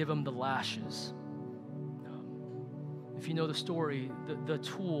to give him the lashes. If you know the story, the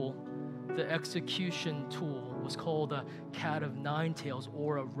tool, the execution tool, was called a cat of nine tails,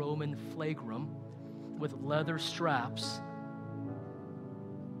 or a Roman flagrum, with leather straps.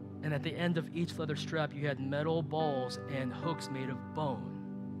 And at the end of each leather strap, you had metal balls and hooks made of bone.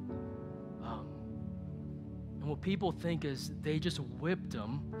 And what people think is they just whipped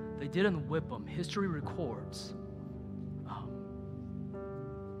him. They didn't whip him. History records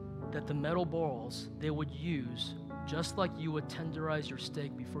that the metal balls they would use, just like you would tenderize your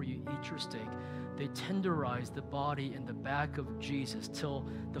steak before you eat your steak, they tenderized the body and the back of Jesus till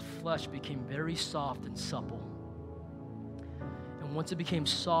the flesh became very soft and supple. And once it became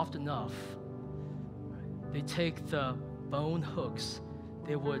soft enough, they take the bone hooks,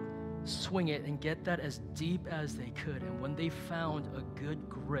 they would swing it and get that as deep as they could. And when they found a good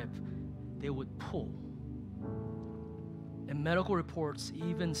grip, they would pull. And medical reports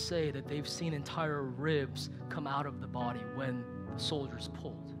even say that they've seen entire ribs come out of the body when the soldiers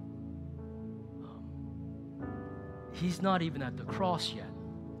pulled. He's not even at the cross yet.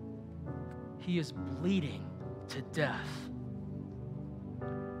 He is bleeding to death.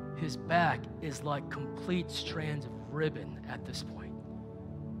 His back is like complete strands of ribbon at this point.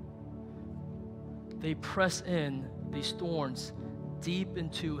 They press in these thorns deep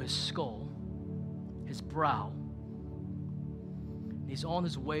into his skull, his brow. He's on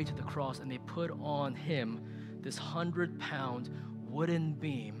his way to the cross, and they put on him this 100-pound wooden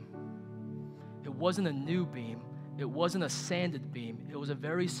beam. It wasn't a new beam. It wasn't a sanded beam. It was a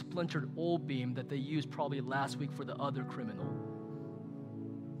very splintered old beam that they used probably last week for the other criminal.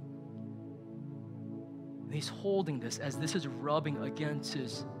 And he's holding this as this is rubbing against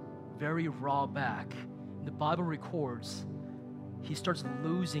his very raw back. The Bible records he starts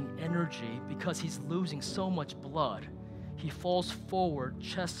losing energy because he's losing so much blood. He falls forward,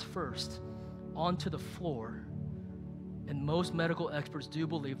 chest first, onto the floor. And most medical experts do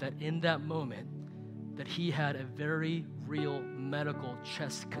believe that in that moment, that he had a very real medical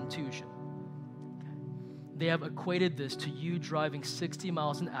chest contusion. They have equated this to you driving 60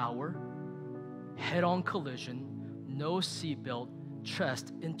 miles an hour, head-on collision, no seatbelt,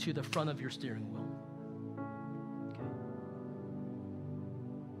 chest into the front of your steering wheel. Okay.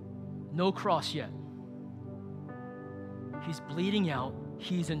 No cross yet. He's bleeding out.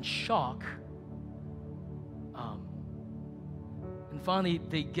 He's in shock. And finally,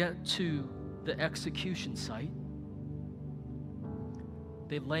 they get to the execution site.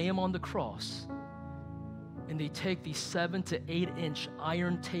 They lay him on the cross, and they take these 7 to 8 inch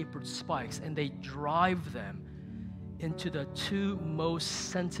iron tapered spikes, and they drive them into the two most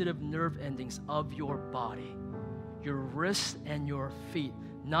sensitive nerve endings of your body, your wrists and your feet,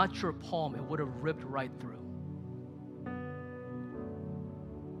 not your palm. It would have ripped right through.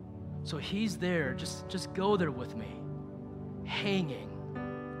 So he's there, just go there with me, hanging,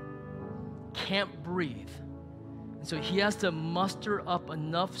 can't breathe. And so he has to muster up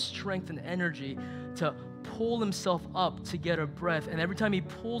enough strength and energy to pull himself up to get a breath. And every time he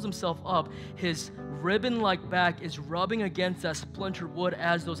pulls himself up, his ribbon-like back is rubbing against that splintered wood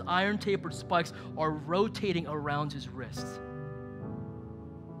as those iron tapered spikes are rotating around his wrists.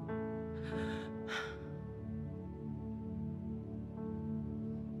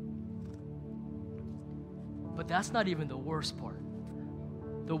 But that's not even the worst part.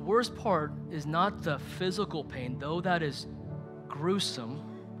 The worst part is not the physical pain, though that is gruesome,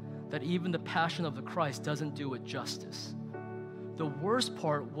 that even the Passion of the Christ doesn't do it justice. The worst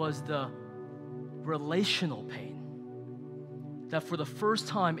part was the relational pain. That for the first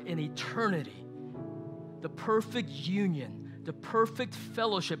time in eternity, the perfect union, the perfect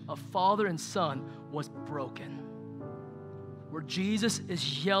fellowship of Father and Son was broken. Where Jesus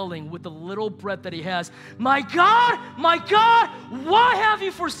is yelling with the little breath that he has, my God, why have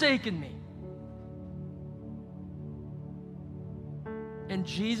you forsaken me? And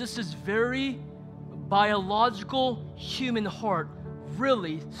Jesus' very biological human heart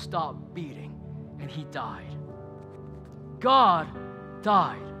really stopped beating, and he died. God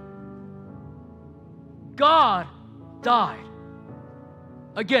died. God died.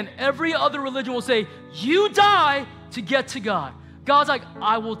 Again, every other religion will say, you die to get to God. God's like,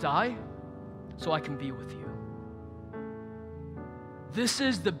 I will die so I can be with you. This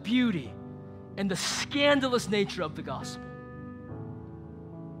is the beauty and the scandalous nature of the gospel.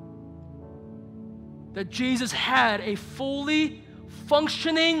 That Jesus had a fully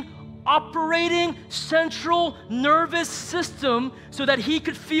functioning, operating central nervous system so that he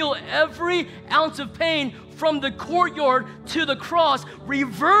could feel every ounce of pain from the courtyard to the cross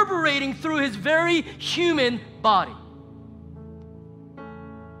reverberating through his very human body.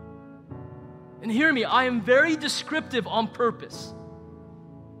 And hear me, I am very descriptive on purpose.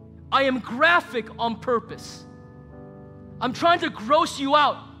 I am graphic on purpose. I'm trying to gross you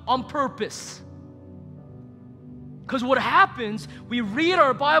out on purpose. Because what happens, we read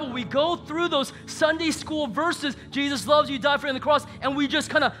our Bible, we go through those Sunday school verses, Jesus loves you, died for you on the cross, and we just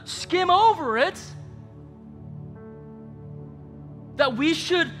kind of skim over it. That we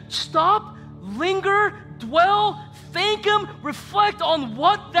should stop, linger, dwell, thank Him, reflect on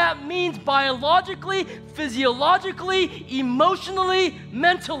what that means biologically, physiologically, emotionally,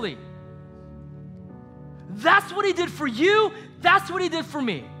 mentally. That's what He did for you. That's what He did for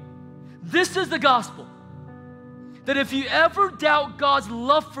me. This is the gospel. That if you ever doubt God's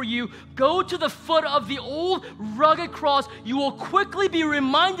love for you, go to the foot of the old rugged cross. You will quickly be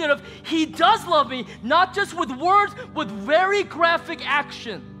reminded of He does love me, not just with words, with very graphic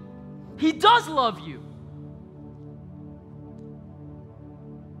action. He does love you.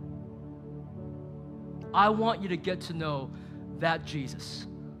 I want you to get to know that Jesus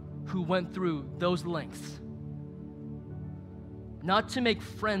who went through those lengths. Not to make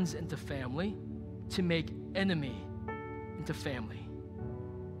friends into family, to make enemy into family,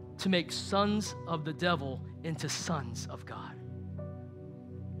 to make sons of the devil into sons of God.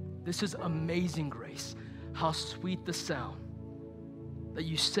 This is amazing grace. How sweet the sound that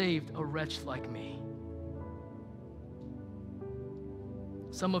you saved a wretch like me.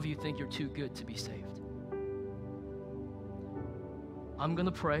 Some of you think you're too good to be saved. I'm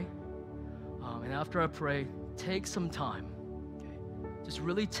gonna pray, and after I pray, take some time, okay? Just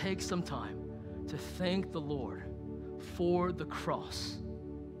really take some time to thank the Lord for the cross,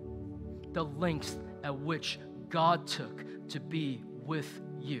 the lengths at which God took to be with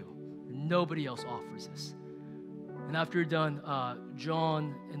you. Nobody else offers this. And after you're done,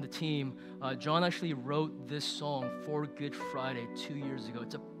 John and the team, John actually wrote this song for Good Friday 2 years ago.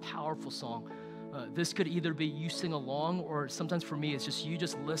 It's a powerful song. This could either be you sing along, or sometimes for me, it's just you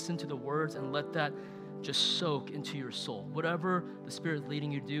just listen to the words and let that just soak into your soul. Whatever the Spirit's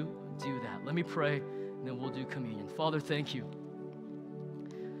leading you to do that. Let me pray, and then we'll do communion. Father, thank you.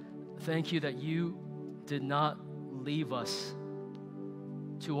 Thank you that you did not leave us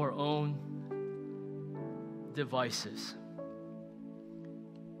to our own devices.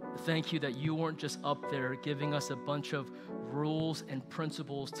 Thank you that you weren't just up there giving us a bunch of rules and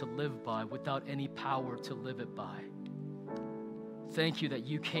principles to live by without any power to live it by. Thank you that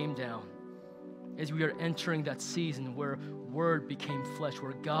you came down as we are entering that season where Word became flesh,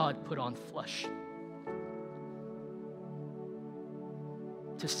 where God put on flesh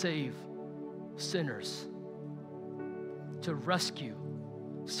to save sinners, to rescue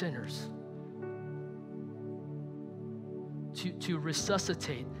sinners, to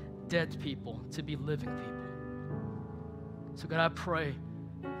resuscitate dead people, to be living people. So God, I pray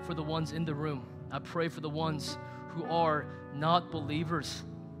for the ones in the room. I pray for the ones who are not believers.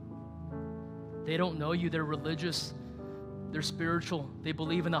 They don't know you. They're religious. They're spiritual. They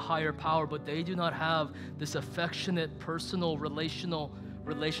believe in a higher power, but they do not have this affectionate, personal,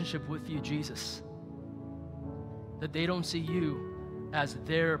 relationship with you, Jesus. That they don't see you as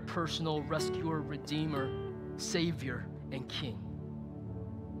their personal rescuer, redeemer, savior, and king.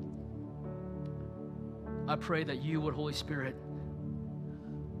 I pray that you would, Holy Spirit,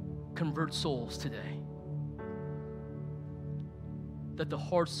 convert souls today. That the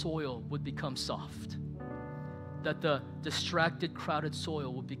hard soil would become soft. That the distracted, crowded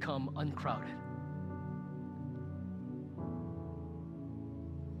soil would become uncrowded.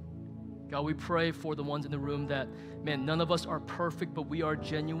 God, we pray for the ones in the room that, man, none of us are perfect, but we are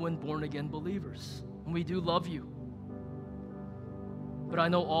genuine, born-again believers. And we do love you. But I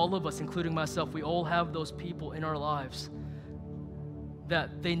know all of us, including myself, we all have those people in our lives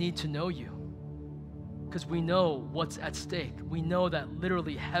that they need to know you. Because we know what's at stake. We know that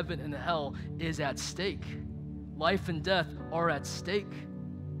literally heaven and hell is at stake. Life and death are at stake.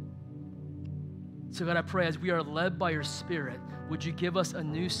 So God, I pray as we are led by your Spirit, would you give us a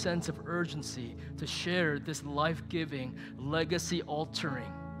new sense of urgency to share this life-giving,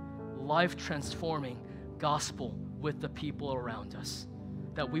 legacy-altering, life-transforming gospel with the people around us,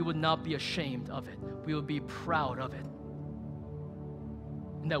 that we would not be ashamed of it. We would be proud of it.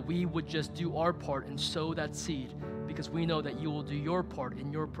 And that we would just do our part and sow that seed, because we know that you will do your part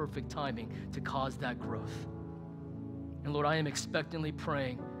in your perfect timing to cause that growth. And Lord, I am expectantly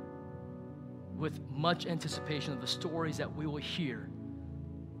praying with much anticipation of the stories that we will hear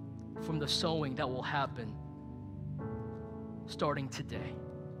from the sowing that will happen starting today.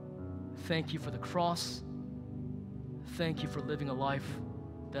 Thank you for the cross. Thank you for living a life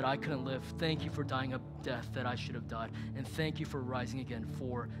that I couldn't live. Thank you for dying a death that I should have died. And thank you for rising again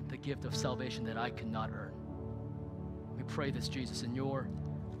for the gift of salvation that I could not earn. We pray this, Jesus, in your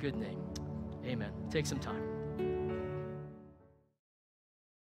good name. Amen. Take some time.